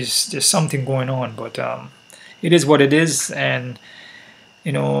 Right? There's something going on, but it is what it is. And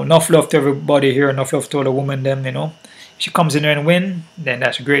you know, enough love to everybody here, enough love to all the women them, you know. If she comes in there and win, then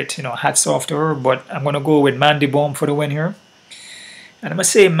that's great, you know, hats off to her. But I'm gonna go with Mandy Böhm for the win here. And I'm gonna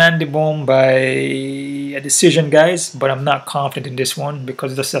say Mandy Böhm by a decision, guys, but I'm not confident in this one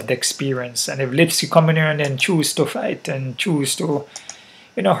because just of the experience. And if Lipski come in here and then choose to fight and choose to,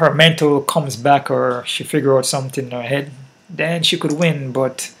 you know, her mental comes back or she figure out something in her head, then she could win.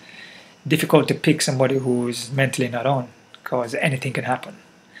 But difficult to pick somebody who's mentally not on, because anything can happen.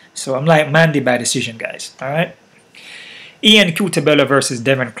 So I'm like Mandy by decision, guys. All right. Ian Cuțelaba versus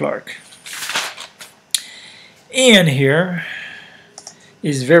Devin Clark. Ian here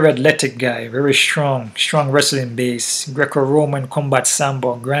is very athletic guy, very strong wrestling base, Greco-Roman combat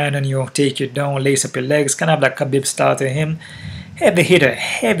sambo, grind on you, take you down, lace up your legs, kind of like Khabib style to him. Heavy hitter,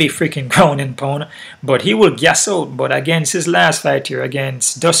 heavy freaking ground and pound, but he will gas out. But against his last fight here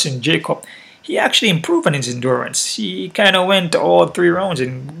against Dustin Jacob, he actually improved on his endurance. He kind of went all 3 rounds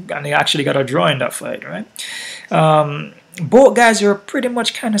and he actually got a draw in that fight, right? Both guys are pretty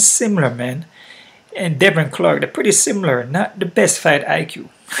much kind of similar, man. And Devin Clark, they're pretty similar. Not the best fight IQ.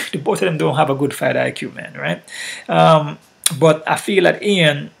 The both of them don't have a good fight IQ, man, right? But I feel that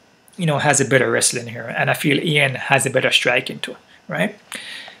Ian, you know, has a better wrestling here. And I feel Ian has a better striking too, right?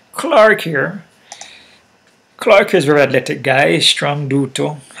 Clark is a very athletic guy, strong dude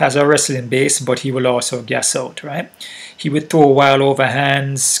too, has a wrestling base, but he will also gas out, right? He would throw wild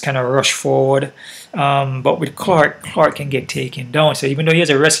overhands, kind of rush forward. But with Clark can get taken down. So even though he has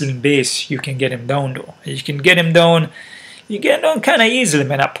a wrestling base, you can get him down though. You can get him down, you get him down kind of easily,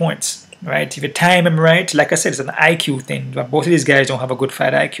 man, at points, right? If you time him right, like I said, it's an IQ thing. But both of these guys don't have a good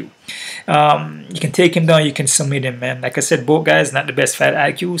fight IQ. You can take him down, you can submit him, man. Like I said, both guys not the best fight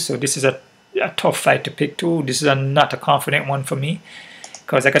IQ, so this is a tough fight to pick too. This is not a confident one for me,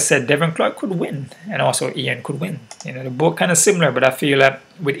 Because like I said, Devin Clark could win, and also Ian could win. You know, they're both kind of similar, but I feel that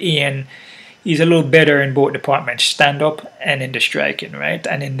with Ian, he's a little better in both departments, stand up and in the striking, right?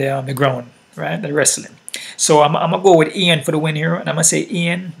 And in the ground, right? The wrestling. So I'm going to go with Ian for the win here, and I'm going to say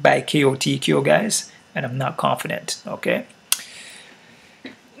Ian by KO/TKO, guys, and I'm not confident, okay?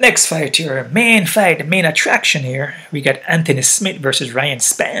 Next fight here, main fight, the main attraction here, we got Anthony Smith versus Ryan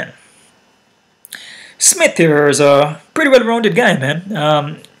Spann. Smith here is a pretty well-rounded guy,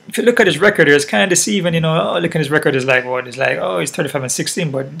 man. If you look at his record, it's kind of deceiving, you know. Looking at his record is like, what? It's like, oh, he's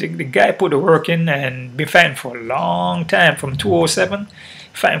 35-16, but the guy put the work in and been fighting for a long time, from 207,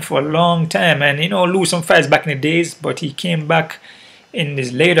 fighting for a long time, and, you know, lose some fights back in the days, but he came back in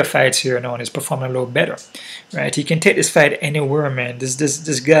his later fights here now and is performing a little better, right? He can take this fight anywhere, man.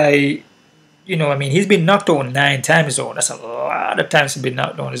 This guy, you know, I mean, he's been knocked out 9 times though. That's a lot of times he's been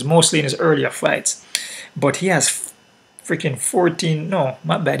knocked out. It's mostly in his earlier fights, but he has freaking 14. No,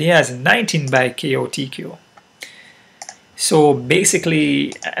 my bad. He has 19 by KO/TKO. So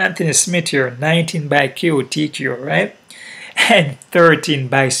basically, Anthony Smith here, 19 by KO/TKO, right? And 13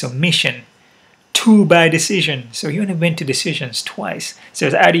 by submission. 2 by decision. So he only went to decisions twice. So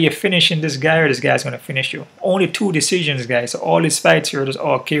it's either you're finishing this guy or this guy's going to finish you. Only 2 decisions, guys. So all his fights here is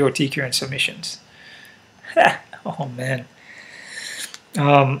all KO/TKO and submissions. Oh, man.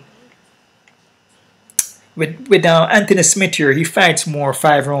 With Anthony Smith here, he fights more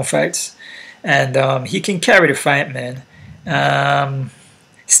 5-round fights. And he can carry the fight, man.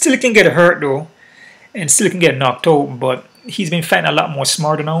 Still can get hurt, though. And still can get knocked out. But he's been fighting a lot more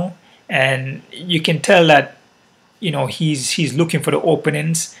smarter now. And you can tell that, you know, he's looking for the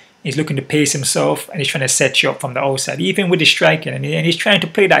openings. He's looking to pace himself, and he's trying to set you up from the outside, even with the striking. And he's trying to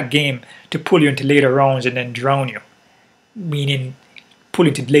play that game to pull you into later rounds and then drown you, meaning pull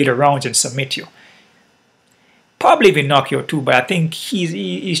you into later rounds and submit you. Probably even knock you out too, but I think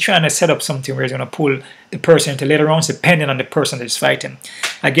he's trying to set up something where he's going to pull the person into later rounds, depending on the person that's fighting.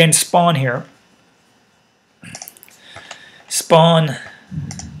 Again, Spann here. Spann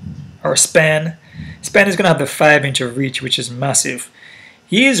is going to have the 5-inch of reach, which is massive.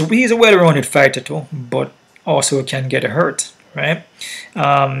 He's a well-rounded fighter too, but also can get hurt, right?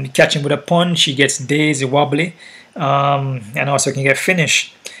 Catch him with a punch, he gets dazed, wobbly, and also can get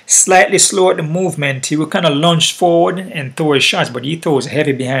finished. Slightly slow at the movement. He will kind of lunge forward and throw his shots, but he throws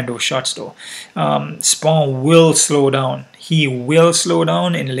heavy behind those shots though. Spann will slow down. He will slow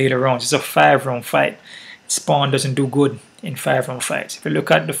down in the later rounds. It's a 5-round fight. Spann doesn't do good in 5-round fights. If you look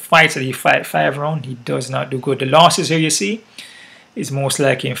at the fights that he fight 5-round, he does not do good. The losses here you see is most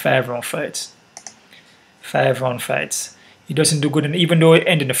likely in 5-round fights. 5-round fights. He doesn't do good, even though it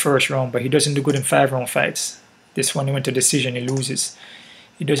ended in the first round, but he doesn't do good in 5-round fights. This one he went to decision, he loses.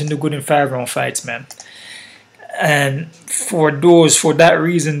 He doesn't do good in 5-round fights, man. And for that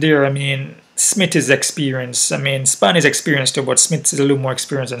reason there, I mean, Smith is experienced. I mean, Spann is experienced too, but Smith is a little more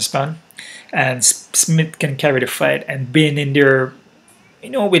experienced than Spann. And Smith can carry the fight and being in there, you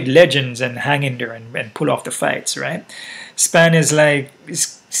know, with legends and hang in there and pull off the fights, right? Spann is like,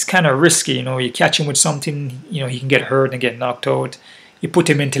 it's kind of risky, you know. You catch him with something, you know, he can get hurt and get knocked out. You put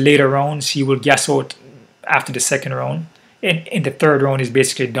him into later rounds, he will gas out after the 2nd round. In the 3rd round, he's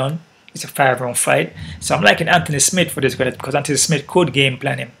basically done. It's a 5-round fight. So I'm liking Anthony Smith for this, because Anthony Smith could game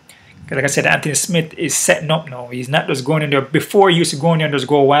plan him. Because like I said, Anthony Smith is setting up now. He's not just going in there. Before he used to go in there and just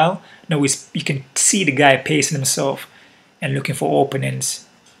go wild. No, you can see the guy pacing himself and looking for openings.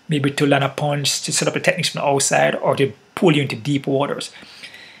 Maybe to land a punch, to set up the techniques from the outside, or to pull you into deep waters.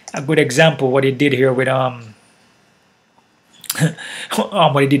 A good example, what he did here with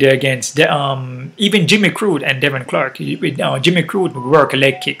what he did there against even Jimmy Crude and Devin Clark. Jimmy Crude would work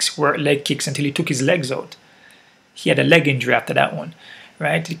leg kicks until he took his legs out. He had a leg injury after that one,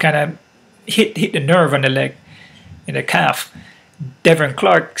 right? He kind of hit the nerve on the leg, in the calf. Devin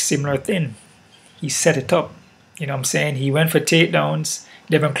Clark, similar thing. He set it up. You know what I'm saying? He went for takedowns.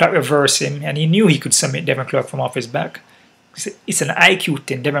 Devin Clark reversed him, and he knew he could submit Devin Clark from off his back. It's an IQ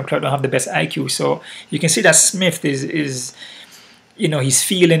thing. Devin Clark don't have the best IQ, so you can see that Smith is you know, he's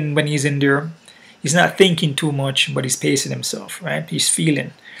feeling when he's in there. He's not thinking too much, but he's pacing himself, right? He's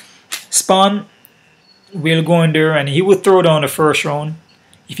feeling. Spann will go in there and he will throw down the 1st round.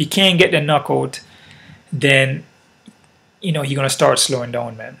 If he can't get the knockout, then, you know, he's going to start slowing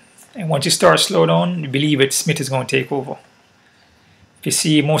down, man. And once you start slow down, you believe it, Smith is going to take over. If you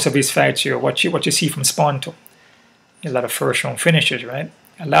see most of his fights here, what you see from Spann too, a lot of 1st-round finishes, right?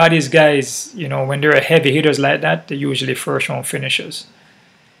 A lot of these guys, you know, when they're heavy hitters like that, they're usually 1st-round finishers.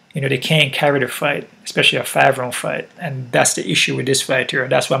 You know, they can't carry the fight, especially a 5-round fight. And that's the issue with this fight here.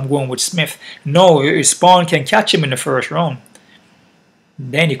 That's why I'm going with Smith. No, Spann can catch him in the 1st round.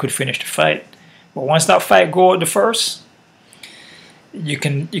 then you could finish the fight. But once that fight go the first, you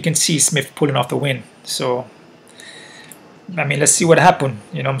can see Smith pulling off the win. So I mean, let's see what happened.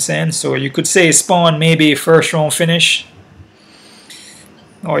 You know what I'm saying? So you could say Spann maybe first round finish,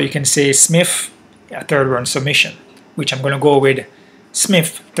 or you can say Smith a third round submission, which I'm gonna go with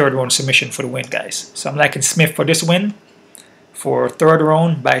Smith third round submission for the win, guys. So I'm liking Smith for this win for third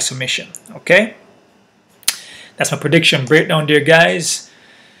round by submission. Okay, that's my prediction breakdown there, guys.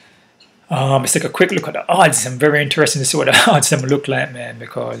 Let's take a quick look at the odds. I'm very interested to see what the odds them look like, man,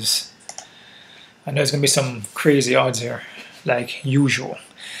 because I know there's gonna be some crazy odds here, like usual.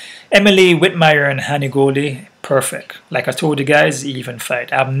 Emily Whitmire and Hanny Goldie, perfect. Like I told you guys, even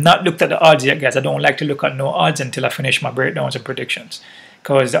fight. I've not looked at the odds yet, guys. I don't like to look at no odds until I finish my breakdowns and predictions,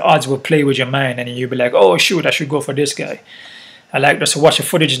 because the odds will play with your mind and you'll be like, oh shoot, I should go for this guy. I like just to watch the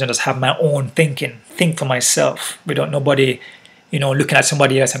footage and just have my own thinking, think for myself, without nobody, you know, looking at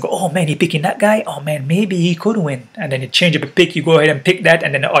somebody else and go, oh man, he picking that guy? Oh man, maybe he could win. And then you change up a pick, you go ahead and pick that,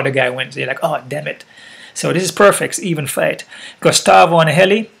 and then the other guy wins. You're like, oh damn it. So this is perfect, even fight. Gustavo and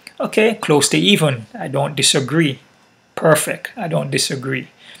Heli, okay, close to even. I don't disagree. Perfect, I don't disagree.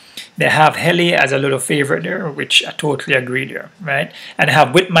 They have Heli as a little favorite there, which I totally agree there, right? And they have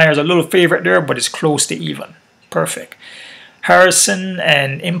Whitmire as a little favorite there, but it's close to even. Perfect. Harrison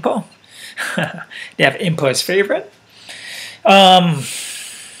and Impa, they have Impa as favorite. I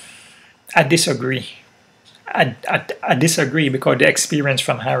disagree. I disagree because the experience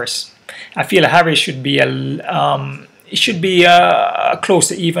from Harris. I feel Harris should be close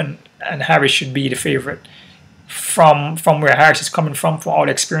to even, and Harris should be the favorite from where Harris is coming from all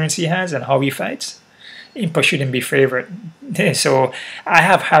the experience he has and how he fights. Impa shouldn't be favorite. So I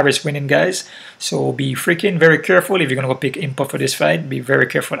have Harris winning, guys. So be freaking very careful if you're gonna go pick Impa for this fight. Be very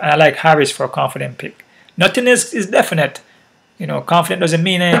careful. And I like Harris for a confident pick. Nothing is definite. You know, confident doesn't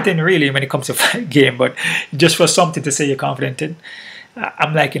mean anything really when it comes to fight game, but just for something to say you're confident in,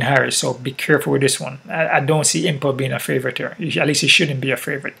 I'm liking Harris, so be careful with this one. I don't see Impa being a favorite here. At least it shouldn't be a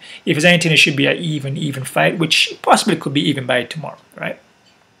favorite. If it's anything, it should be an even fight, which possibly could be even by tomorrow, right?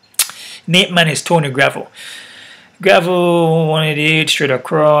 Nate Maness, Tony Gravel. Gravel 188 straight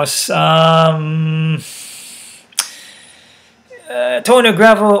across. Tony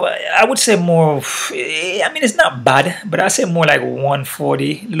Gravel, I would say more, I mean, it's not bad, but I say more like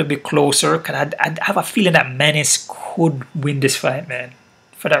 140, a little bit closer, because I have a feeling that Maness could win this fight, man,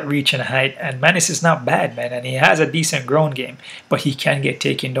 for that reach and height. And Maness is not bad, man, and he has a decent ground game, but he can get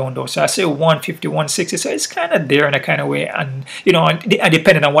taken down, though. So I say 150, 160, so it's kind of there in a kind of way, and, you know,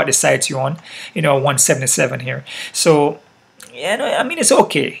 depending on what the sites you're on, you know, 177 here. So, yeah, no, I mean, it's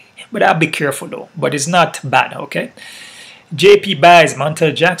okay, but I'll be careful, though, but it's not bad, okay? JP buys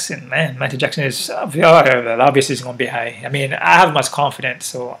Montel Jackson, man. Montel Jackson is obviously going to be high. I mean, I have much confidence,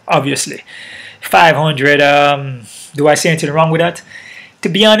 so obviously 500. Do I see anything wrong with that? To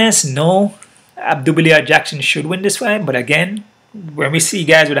be honest, no. Abdubilia Jackson should win this fight, but again, when we see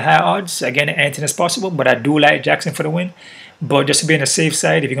guys with high odds, again, anything is possible. But I do like Jackson for the win. But just to be on the safe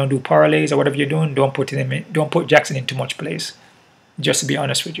side, if you're gonna do parlays or whatever you're doing, don't put Jackson in too much plays. Just to be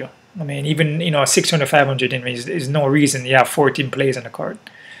honest with you. I mean, even, you know, 600, 500 is no reason you have 14 plays on the card.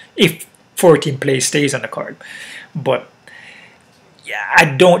 If 14 plays stays on the card. But, yeah, I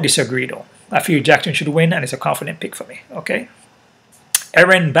don't disagree, though. I feel Jackson should win, and it's a confident pick for me, okay?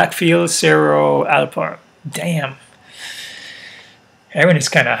 Erin, backfield, Zero, Alpar. Damn. Erin is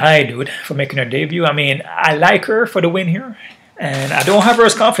kind of high, dude, for making her debut. I mean, I like her for the win here. And I don't have her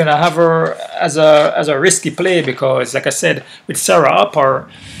as confident. I have her as a risky play because, like I said, with Sarah Alpar,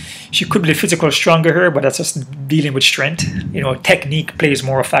 she could be the physical stronger here, but that's just dealing with strength. You know, technique plays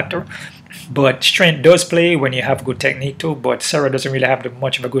more a factor. But strength does play when you have good technique too. But Sarah doesn't really have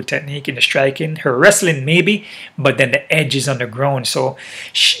much of a good technique in the striking. Her wrestling maybe, but then the edge is on the ground. So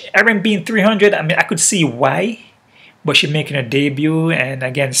Erin being 300, I mean, I could see why. But she's making a debut, and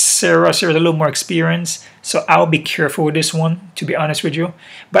again, Sarah's a little more experienced, so I'll be careful with this one, to be honest with you.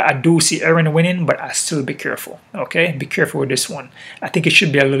 But I do see Erin winning, but I still be careful, okay? Be careful with this one. I think it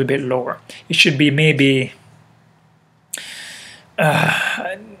should be a little bit lower. It should be maybe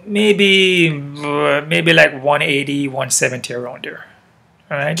like 180, 170 around there.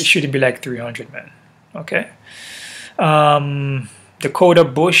 All right, it shouldn't be like 300, man. Okay. Dakota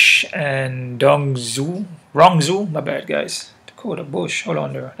Bush and Rongzu, my bad, guys. Dakota Bush, hold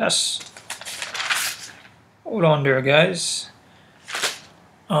on there. Hold on there, guys.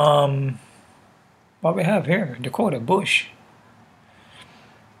 What we have here? Dakota Bush.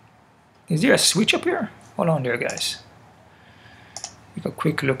 Is there a switch up here? Hold on there, guys. Take a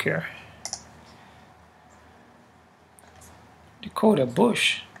quick look here. Dakota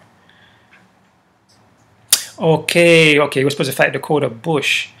Bush. Okay, we're supposed to fight Dakota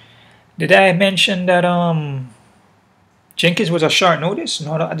Bush. Did I mention that Jenkins was a short notice?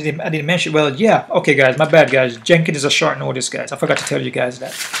 No, I didn't mention. Well, yeah. Okay, guys, my bad, guys. Jenkins is a short notice, guys. I forgot to tell you guys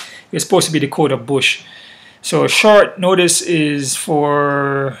that. It's supposed to be Dakota Bush. So short notice is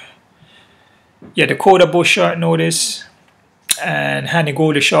for, yeah, Dakota Bush short notice, and Hanny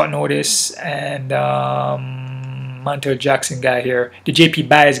Gold is short notice, and Montel Jackson guy here, the JP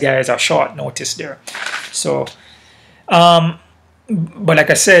Buys guys are short notice there. So, but like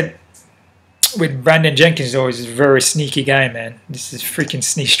I said, with Brandon Jenkins though, he's a very sneaky guy, man. This is freaking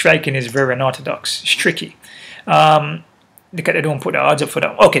sneaky. Striking is very unorthodox. It's tricky. Look at, they don't put the odds up for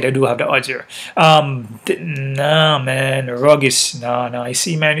that. Okay, they do have the odds here. Nah, man, the rug is no. You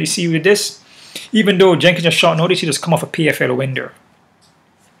see, man, you see with this, even though Jenkins is short notice, he just come off a PFL win there,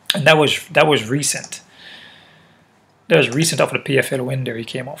 and that was recent. That was recent off of the PFL win there he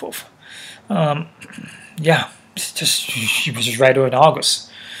came off of. Yeah, it's just he was just right over in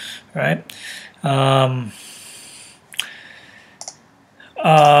August, right?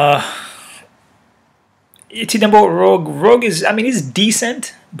 It's in about Rogue. Rogue is, I mean, he's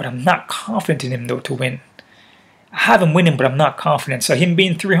decent, but I'm not confident in him though to win. I have him winning, but I'm not confident. So him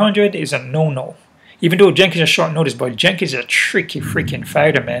being 300 is a no-no. Even though Jenkins is short notice, but Jenkins is a tricky freaking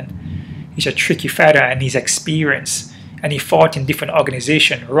fighter, man. He's a tricky fighter, and he's experienced, and he fought in different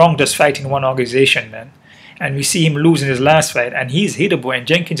organizations. Rong does fight in one organization, man. And we see him losing his last fight, and he's hittable, and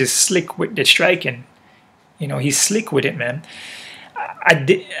Jenkins is slick with the striking. You know, he's slick with it, man.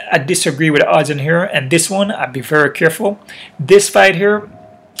 I disagree with the odds in here, and this one, I'd be very careful. This fight here,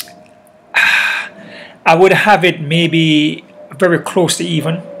 I would have it maybe very close to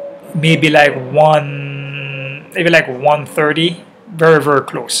even. Maybe like 130. Very, very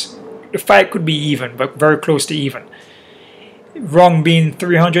close. The fight could be even, but very close to even. Wrong being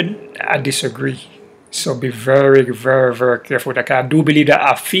 300, I disagree. So be very, very, very careful. Like, I do believe that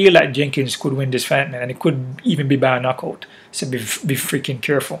I feel like Jenkins could win this fight, man, and it could even be by a knockout. So be freaking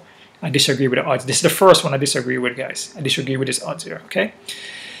careful. I disagree with the odds. This is the first one I disagree with, guys. I disagree with this odds here, okay?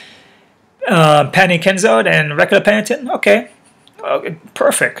 Pannie Kianzad and Raquel Pennington, okay.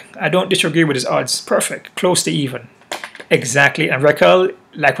 Perfect. I don't disagree with his odds. Perfect. Close to even. Exactly. And Raquel,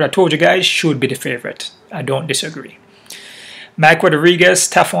 like what I told you guys, should be the favorite. I don't disagree. Mike Rodríguez,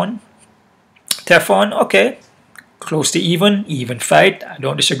 Tafon. Tafon, okay. Close to even fight. I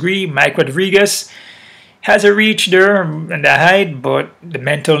don't disagree. Mike Rodríguez has a reach there and the height, but the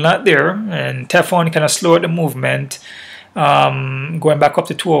mental not there. And Tafon kind of slowed the movement. Going back up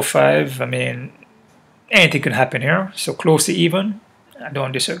to 205, I mean, anything can happen here. So close to even, I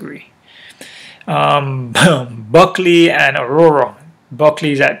don't disagree. Buckley and Arroyo.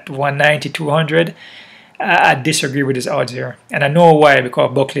 Buckley is at 190, 200. I disagree with his odds here. And I know why,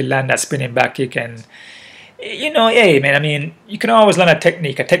 because Buckley land that spinning back kick, and you know, hey man, I mean, you can always learn a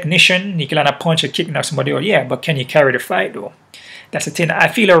technique. A technician, you can learn a punch, a kick, knock somebody out, yeah, but can you carry the fight though? That's the thing. I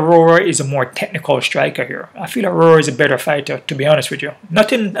feel Arroyo is a more technical striker here. I feel Arroyo is a better fighter, to be honest with you. Not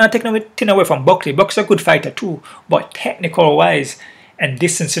taking anything away from Buckley. Buckley's a good fighter too, but technical wise and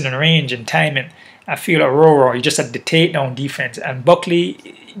distance and range and timing, I feel Arroyo is just at the takedown defense, and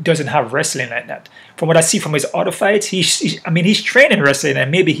Buckley doesn't have wrestling like that. From what I see from his other fights, I mean, he's training wrestling,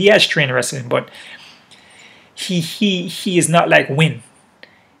 and maybe he has trained wrestling, but he is not like Win.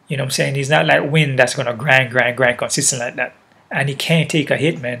 You know what I'm saying? He's not like Win that's gonna grind consistent like that. And he can't take a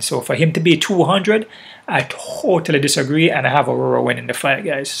hit, man. So for him to be 200, I totally disagree, and I have Arroyo winning the fight,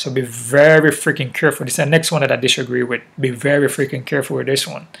 guys. So be very freaking careful. This is the next one that I disagree with. Be very freaking careful with this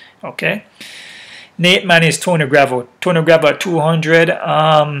one, okay? Nate Maness, Tony Gravel. Tony Gravel at 200.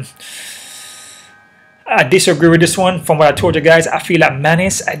 I disagree with this one. From what I told you guys, I feel like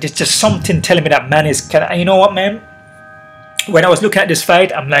Maness, just something telling me that Maness can. You know what, man? When I was looking at this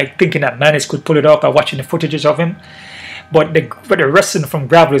fight, I'm like thinking that Maness could pull it off by watching the footages of him. But the wrestling from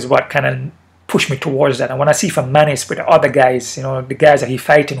Gravel is what kind of pushed me towards that. And when I see from Maness with the other guys, you know, the guys that he's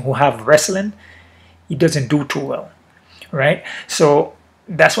fighting who have wrestling, he doesn't do too well, right? So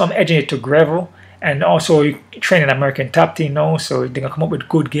that's why I'm edging it to Gravel. And also training American top team now, so they're gonna come up with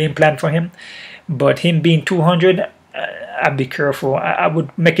good game plan for him. But him being 200, I'd be careful. I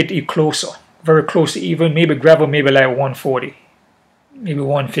would make it closer, very close to even. Maybe Gravel, maybe like 140, maybe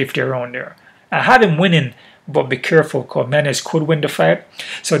 150 around there. I have him winning, but be careful because Maness could win the fight.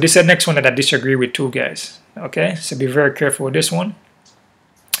 So this is the next one that I disagree with too, guys. Okay, so be very careful with this one.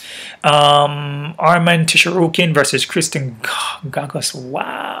 Arman Tsarukyan versus Christos Giagos.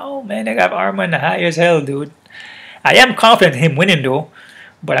 Wow, man, I got Arman high as hell, dude. I am confident in him winning though,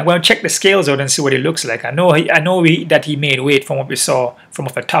 But I'm going to check the scales out and see what it looks like. I know that he made weight from what we saw from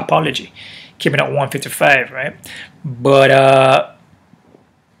the topology. Came in at 155, right? But,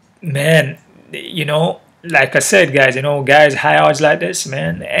 man, you know, like I said, guys, you know, guys, high odds like this,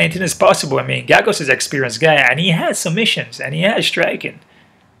 man, anything is possible. I mean, Giagos is an experienced guy, and he has submissions, and he has striking.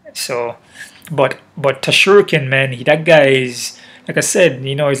 So, but Tsarukyan, man, that guy is, like I said,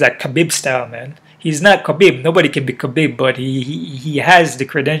 you know, he's like Khabib style, man. He's not Khabib. Nobody can be Khabib, but he has the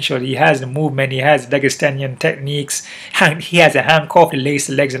credential. He has the movement. He has Dagestanian techniques. He has a handcuff, the lace,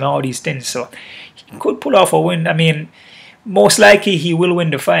 the legs, and all these things. So he could pull off a win. I mean, most likely he will win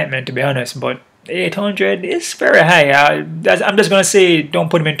the fight, man, to be honest. But 800 is very high. I'm just going to say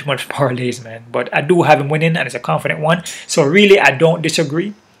don't put him in too much parlays, man. But I do have him winning, and it's a confident one. So really, I don't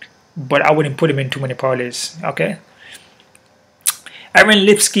disagree. But I wouldn't put him in too many parlays, okay? Aaron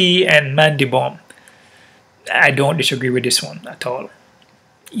Lipski and Mandy Böhm. I don't disagree with this one at all.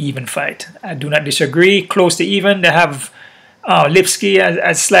 Even fight. I do not disagree. Close to even. They have Lipski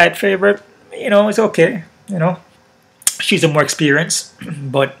as slight favorite. You know, it's okay. You know, she's a more experienced,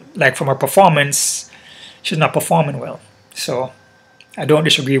 but like from her performance, she's not performing well. So I don't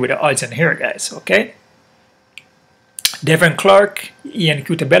disagree with the odds in here, guys. Okay. Devin Clark, Ian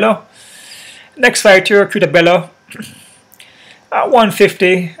Cuțelaba. Next fighter, Cuțelaba. At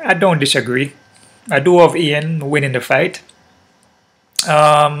 150, I don't disagree. I do have Ian winning the fight.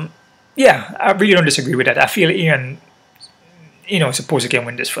 Yeah, I really don't disagree with that. I feel Ian, you know, supposed to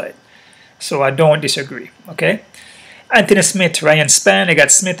win this fight. So I don't disagree, okay? Anthony Smith, Ryan Spann. I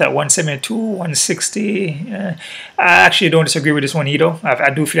got Smith at 172, 160. I actually don't disagree with this one either.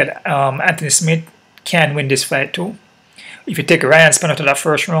 I do feel that Anthony Smith can win this fight too. If you take Ryan Spann out of that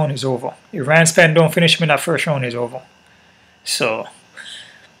first round, it's over. If Ryan Spann don't finish him in that first round, it's over. So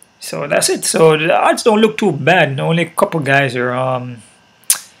that's it. So the odds don't look too bad. Only a couple guys are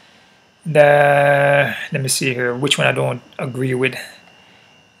let me see here which one I don't agree with.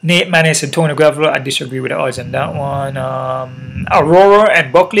 Nate Maness and Tony Gravel, I disagree with the odds on that one. Arroyo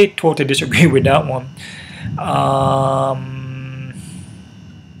and Buckley, totally disagree with that one.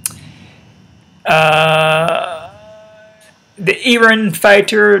 The Erin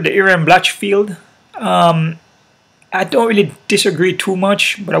fighter, the Erin Blanchfield, I don't really disagree too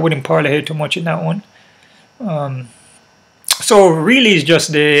much, but I wouldn't parlay too much in that one. So really it's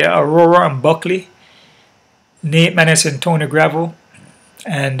just the Arroyo and Buckley, Nate Maness and Tony Gravel,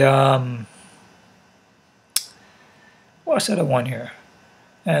 and what's the other one here?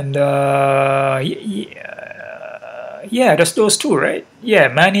 And yeah, just those two, right? Yeah,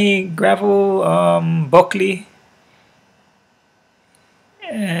 Manny, Gravel, Buckley.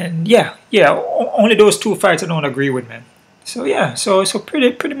 And yeah, only those two fights I don't agree with, man. So yeah, so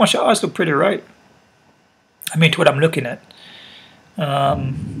pretty much the odds look pretty right. I mean, to what I'm looking at. Oh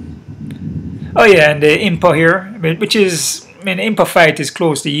yeah, and the Impa here, which is, I mean, the Impa fight is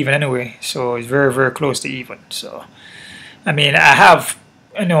close to even anyway, so it's very, very close to even. So, I mean, I have,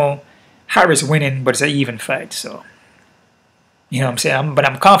 you know, Harris winning, but it's an even fight, so. You know what I'm saying? But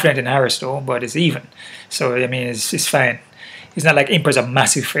I'm confident in Harris though, but it's even. So, I mean, it's fine. It's not like Impa's a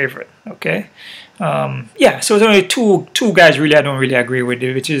massive favorite, okay? Yeah, so there's only two guys really I don't really agree with,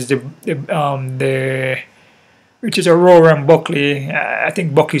 which is which is Arroyo and Buckley. I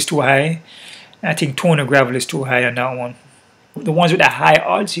think Buckley's too high. I think Tony Gravel is too high on that one. The ones with the high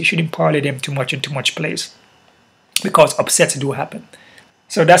odds, you shouldn't parlay them too much in too much plays, because upsets do happen.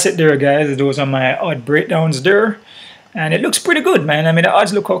 So that's it there, guys. Those are my odd breakdowns there. And it looks pretty good, man. I mean, the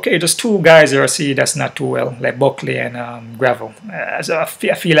odds look okay. Just two guys there I see that's not too well, like Buckley and Gravel. So I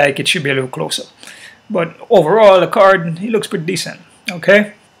feel like it should be a little closer. But overall, the card, it looks pretty decent.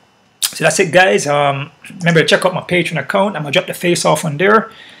 Okay? So that's it, guys. Remember to check out my Patreon account. I'm going to drop the face-off on there.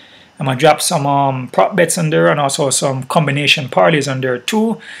 I'm going to drop some prop bets on there and also some combination parlays on there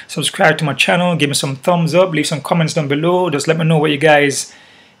too. Subscribe to my channel. Give me some thumbs up. Leave some comments down below. Just let me know what you guys,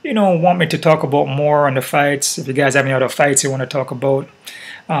 you know, want me to talk about more on the fights. If you guys have any other fights you want to talk about.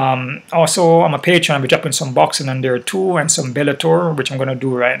 Also, on my Patreon, I'll be dropping some boxing on there too and some Bellator, which I'm going to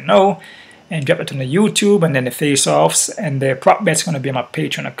do right now. And drop it on the YouTube and then the face-offs. And the prop bet's going to be on my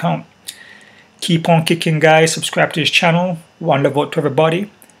Patreon account. Keep on kicking, guys. Subscribe to this channel. One love out to everybody.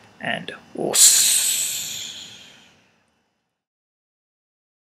 And